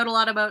speaks out a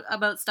lot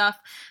about stuff.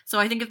 So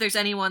I think if there's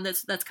anyone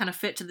that's kind of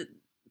fit to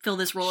fill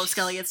this role of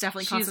Scully, it's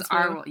definitely Constance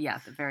Wu.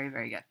 Yeah, very,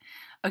 very good.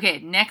 Okay,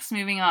 next,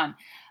 moving on.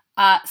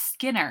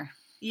 Skinner.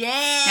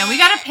 Yeah. Now we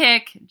gotta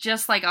pick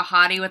just like a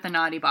hottie with a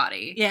naughty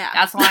body. Yeah.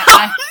 That's why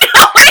I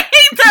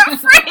hate that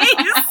phrase.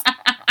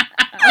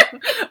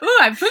 Ooh,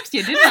 I pooped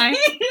you, didn't I?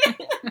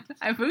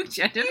 I pooped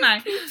you, didn't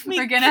I?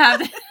 We're gonna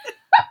have to...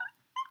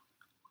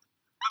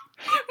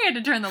 We had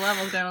to turn the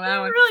levels down on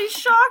that one. Really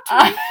shocked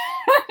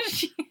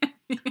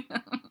me.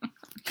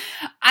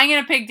 I'm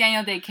gonna pick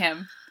Daniel Day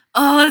Kim.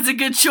 Oh, that's a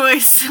good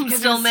choice. I'm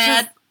still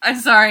mad. I'm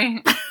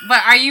sorry,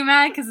 but are you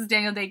mad because it's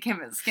Daniel Day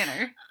Kim as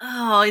Skinner?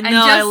 Oh no,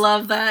 I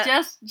love that.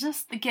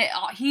 Just to get,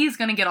 he's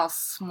gonna get all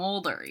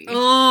smoldery.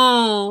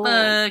 Oh,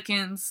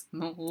 fucking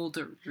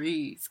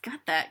smoldery. He's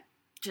got that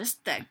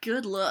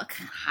good look.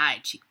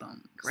 High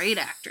cheekbones. Great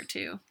actor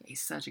too.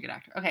 He's such a good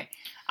actor. Okay,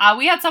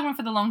 we had someone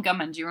for the lone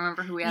gunman. Do you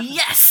remember who we had?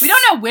 Yes. We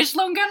don't know which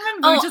lone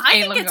gunman. But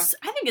I think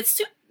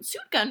it's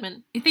Suit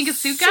Gunman. You think it's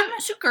Suit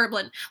Gunman? Suit Gerblin.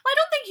 Well, I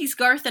don't think he's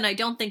Garth, and I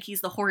don't think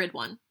he's the horrid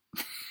one.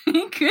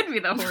 He could be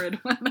the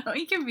horrid one, though.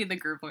 He could be the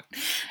group one.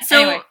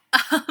 So, anyway.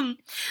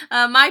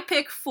 My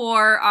pick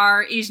for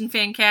our Asian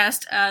fan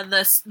cast,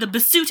 the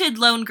besooted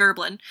lone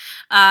Gerblin,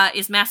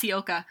 is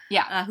Masioka.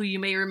 Yeah. Who you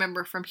may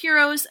remember from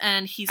Heroes,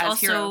 and he's as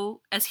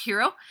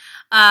Hero.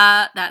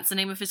 That's the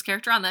name of his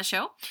character on that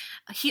show.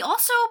 He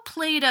also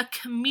played a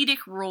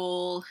comedic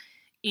role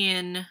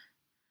in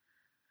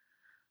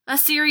a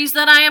series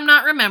that I am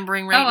not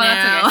remembering now.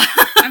 That's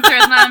okay. I'm sure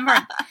it's not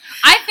important.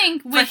 I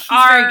think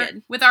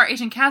with our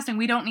Asian casting,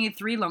 we don't need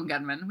 3 lone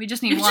gunmen. We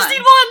just need one.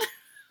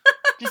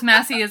 Just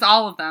Massey is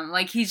all of them.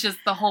 Like, he's just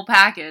the whole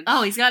package.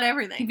 Oh, he's got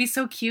everything. He'd be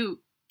so cute.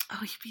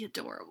 Oh, he'd be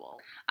adorable.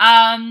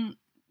 Oh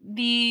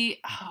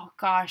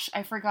gosh,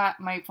 I forgot.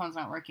 My phone's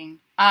not working.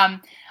 Our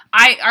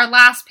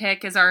last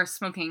pick is our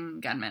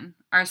smoking gunman.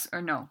 Our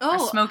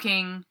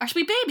smoking. Our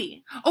sweet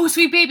baby. Oh,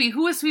 sweet baby.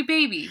 Who is sweet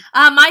baby?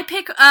 My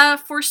pick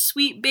for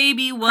sweet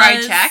baby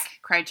was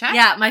Krychek.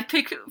 Yeah, my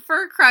pick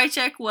for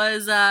Krychek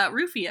was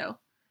Rufio.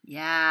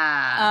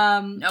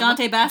 Yeah.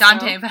 Dante Basco.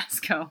 Dante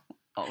Basco.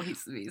 Oh,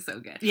 he's so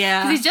good.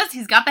 Yeah. Because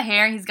he's got the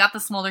hair, he's got the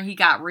smolder, he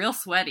got real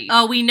sweaty.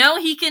 Oh, we know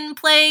he can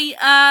play,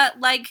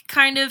 like,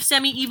 kind of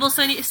semi-evil,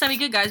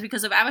 semi-good guys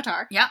because of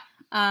Avatar. Yeah.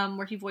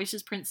 Where he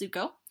voices Prince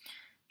Zuko.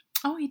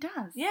 Oh, he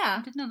does. Yeah.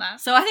 I didn't know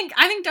that. So I think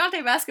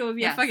Dante Basco would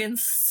be a fucking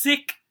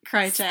sick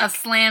Krychek. A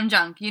slam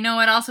dunk. You know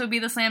what else would be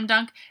the slam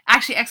dunk?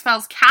 Actually,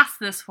 X-Files cast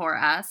this for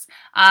us.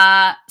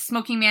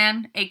 Smoking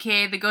Man,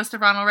 a.k.a. the ghost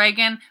of Ronald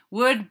Reagan,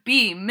 would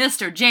be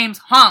Mr. James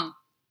Hong.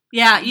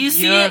 Yeah, you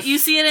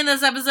see it in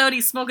this episode.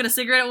 He's smoking a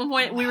cigarette at one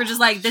point. We were just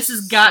like, this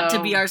has got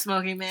to be our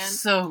smoking man.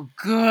 So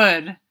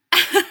good.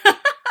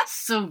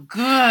 So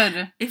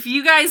good. If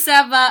you guys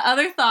have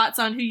other thoughts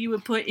on who you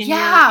would put in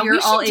your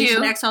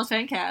all-Asian X-Files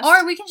fan cast.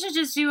 Or we can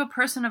just do a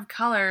person of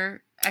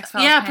color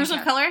X-Files fan person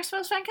of color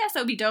X-Files fan cast.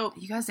 That would be dope.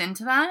 You guys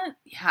into that?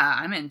 Yeah,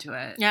 I'm into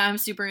it. Yeah, I'm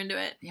super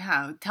into it.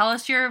 Yeah, tell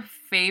us your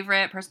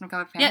favorite person of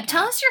color fan cast.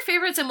 Tell us your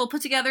favorites and we'll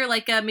put together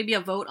like maybe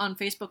a vote on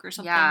Facebook or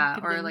something. Yeah,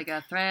 or like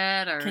a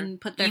thread, or can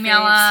put their email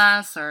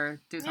us, or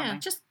do something. Yeah,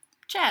 just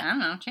chat. I don't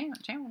know, chat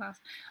with us.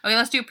 Okay,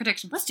 let's do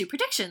predictions. Let's do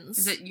predictions.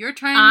 Is it your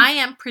turn? I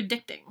am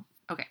predicting.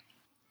 Okay.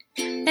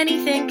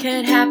 Anything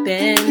could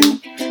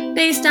happen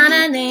based on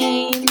a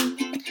name.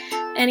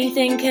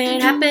 Anything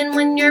could happen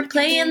when you're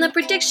playing the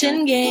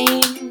prediction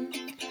game.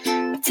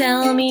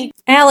 Tell me,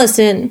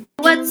 Allison,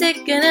 what's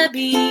it gonna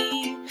be?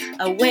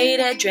 A way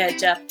to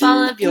dredge up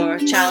all of your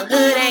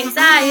childhood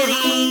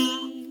anxiety.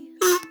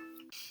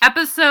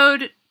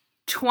 Episode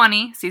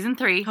 20, season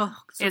 3. Oh,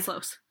 so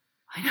close.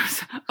 I know.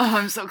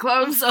 I'm so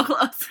close. I'm so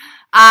close.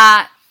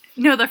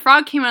 No, the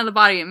frog came out of the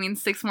body. It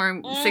means 6 more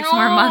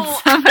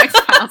months of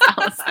X-Files,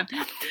 Allison.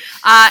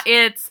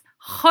 It's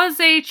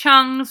Jose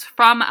Chung's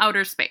From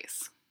Outer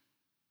Space.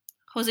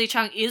 Jose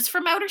Chung is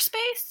from outer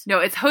space? No,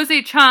 it's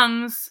Jose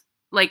Chung's,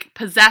 like,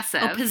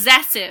 possessive. Oh,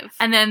 possessive.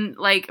 And then,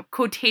 like,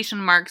 quotation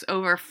marks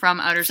over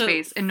From Outer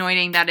Space,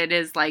 anointing that it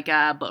is, like,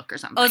 a book or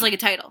something. Oh, it's like a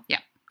title.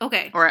 Yeah.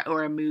 Okay.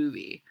 Or a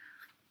movie.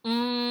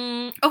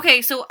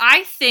 Okay, so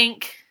I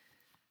think...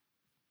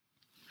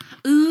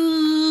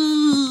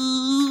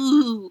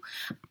 Ooh.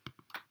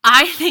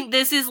 I think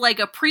this is like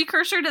a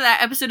precursor to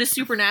that episode of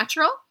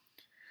Supernatural.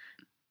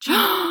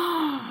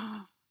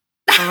 Oh.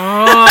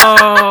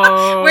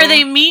 Where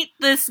they meet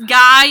this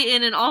guy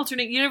in an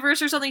alternate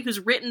universe or something who's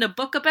written a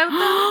book about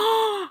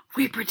them.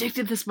 We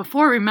predicted this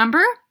before,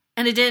 remember?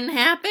 And it didn't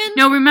happen?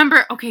 No,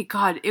 remember? Okay,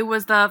 God, it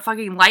was the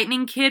fucking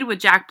Lightning Kid with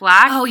Jack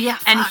Black. Oh, yeah,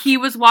 fuck. And he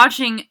was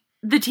watching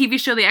the TV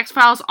show The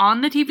X-Files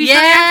on the TV show The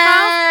X-Files.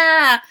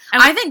 Yeah!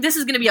 I think this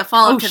is going to be a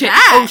follow-up to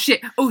that.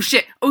 Oh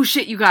shit,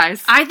 you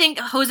guys. I think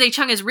Jose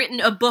Chung has written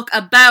a book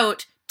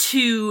about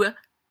 2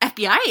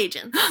 FBI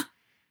agents.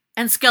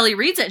 And Scully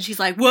reads it, and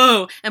she's like,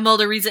 whoa. And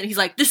Mulder reads it, and he's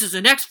like, this is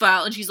an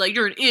X-File. And she's like,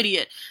 you're an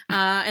idiot.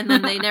 And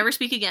then they never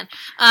speak again.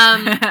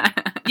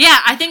 Yeah,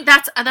 I think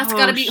that's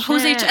gotta be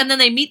Jose. And then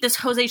they meet this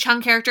Jose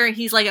Chung character, and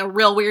he's like a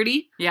real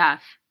weirdie. Yeah.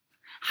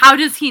 How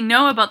does he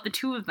know about the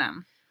 2 of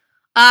them?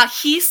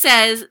 He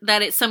says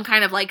that it's some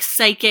kind of like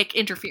psychic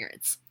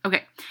interference.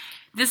 Okay.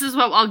 This is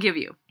what I'll give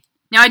you.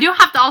 Now, I do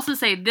have to also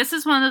say, this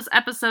is one of those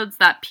episodes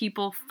that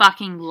people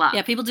fucking love.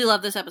 Yeah, people do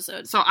love this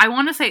episode. So I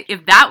want to say,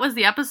 if that was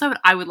the episode,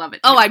 I would love it.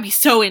 Oh, I'd be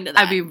so into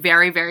that. I'd be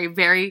very, very,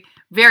 very,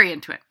 very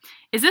into it.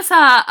 Is this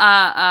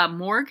a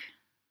morgue?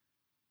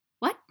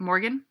 What?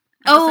 Morgan?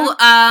 Episode?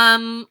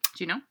 Oh,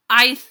 do you know?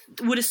 I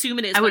would assume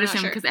it is. I would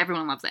assume because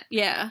everyone loves it.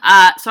 Yeah.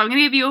 So I'm going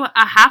to give you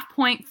a half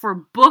point for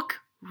book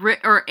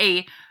or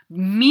a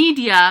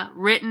media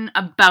written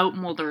about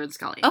Mulder and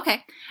Scully.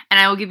 Okay. And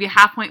I will give you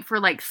half point for,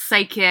 like,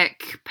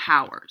 psychic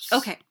powers.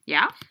 Okay.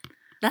 Yeah?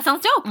 That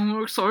sounds dope.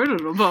 I'm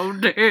excited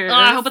about this.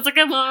 I hope it's a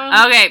good one.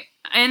 Okay.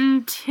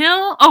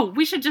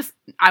 We should just...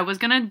 I was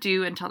going to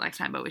do until next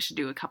time, but we should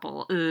do a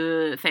couple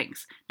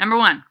things. Number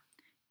 1.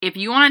 If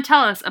you want to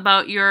tell us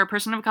about your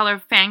Person of Color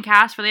fan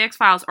cast for the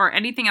X-Files or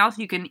anything else,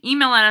 you can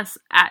email us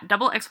at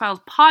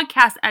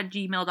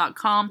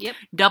doublexfilespodcast@gmail.com. Yep.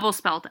 Double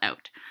spelled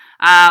out.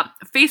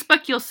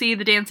 Facebook, you'll see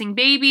the dancing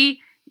baby.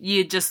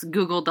 You just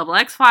Google Double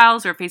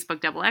X-Files or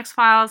Facebook Double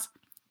X-Files.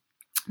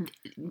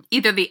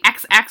 Either the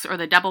XX or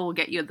the double will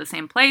get you at the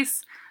same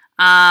place.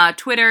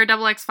 Twitter,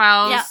 Double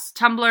X-Files. Yeah.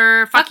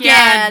 Tumblr, fuck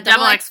yeah,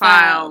 Double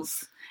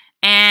X-Files.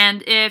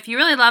 And if you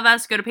really love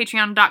us, go to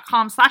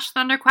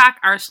patreon.com/thunderquack.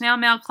 Our snail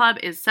mail club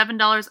is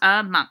 $7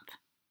 a month.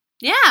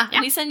 Yeah,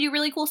 and we send you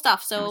really cool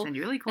stuff, so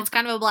it's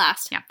kind of a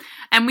blast. Yeah,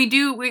 and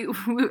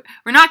we're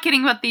not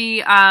kidding about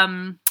the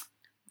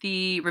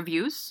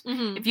reviews.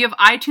 Mm-hmm. If you have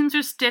iTunes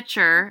or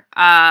Stitcher,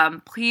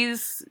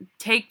 please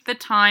take the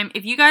time.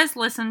 If you guys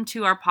listen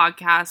to our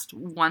podcast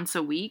once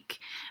a week,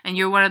 and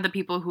you're one of the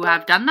people who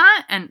have done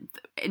that, and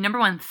number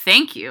 1,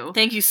 thank you.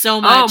 Thank you so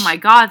much. Oh my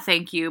God,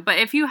 thank you. But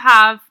if you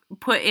have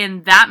put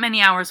in that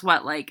many hours,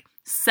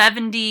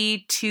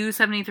 72,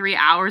 73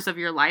 hours of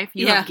your life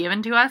you have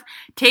given to us,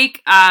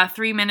 take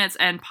 3 minutes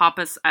and pop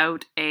us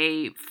out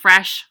a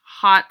fresh,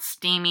 hot,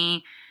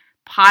 steamy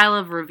pile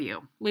of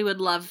review. We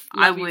would love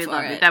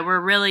it. That we're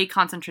really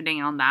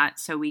concentrating on that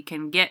so we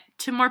can get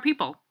to more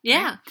people.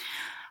 Yeah. Right?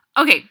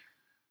 Okay.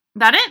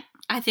 That it?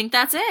 I think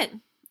that's it.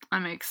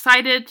 I'm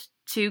excited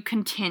to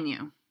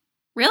continue.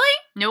 Really?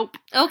 Nope.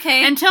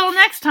 Okay. Until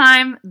next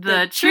time,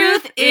 the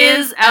truth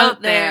is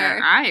out there.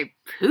 I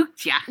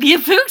pooked ya. You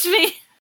pooked me.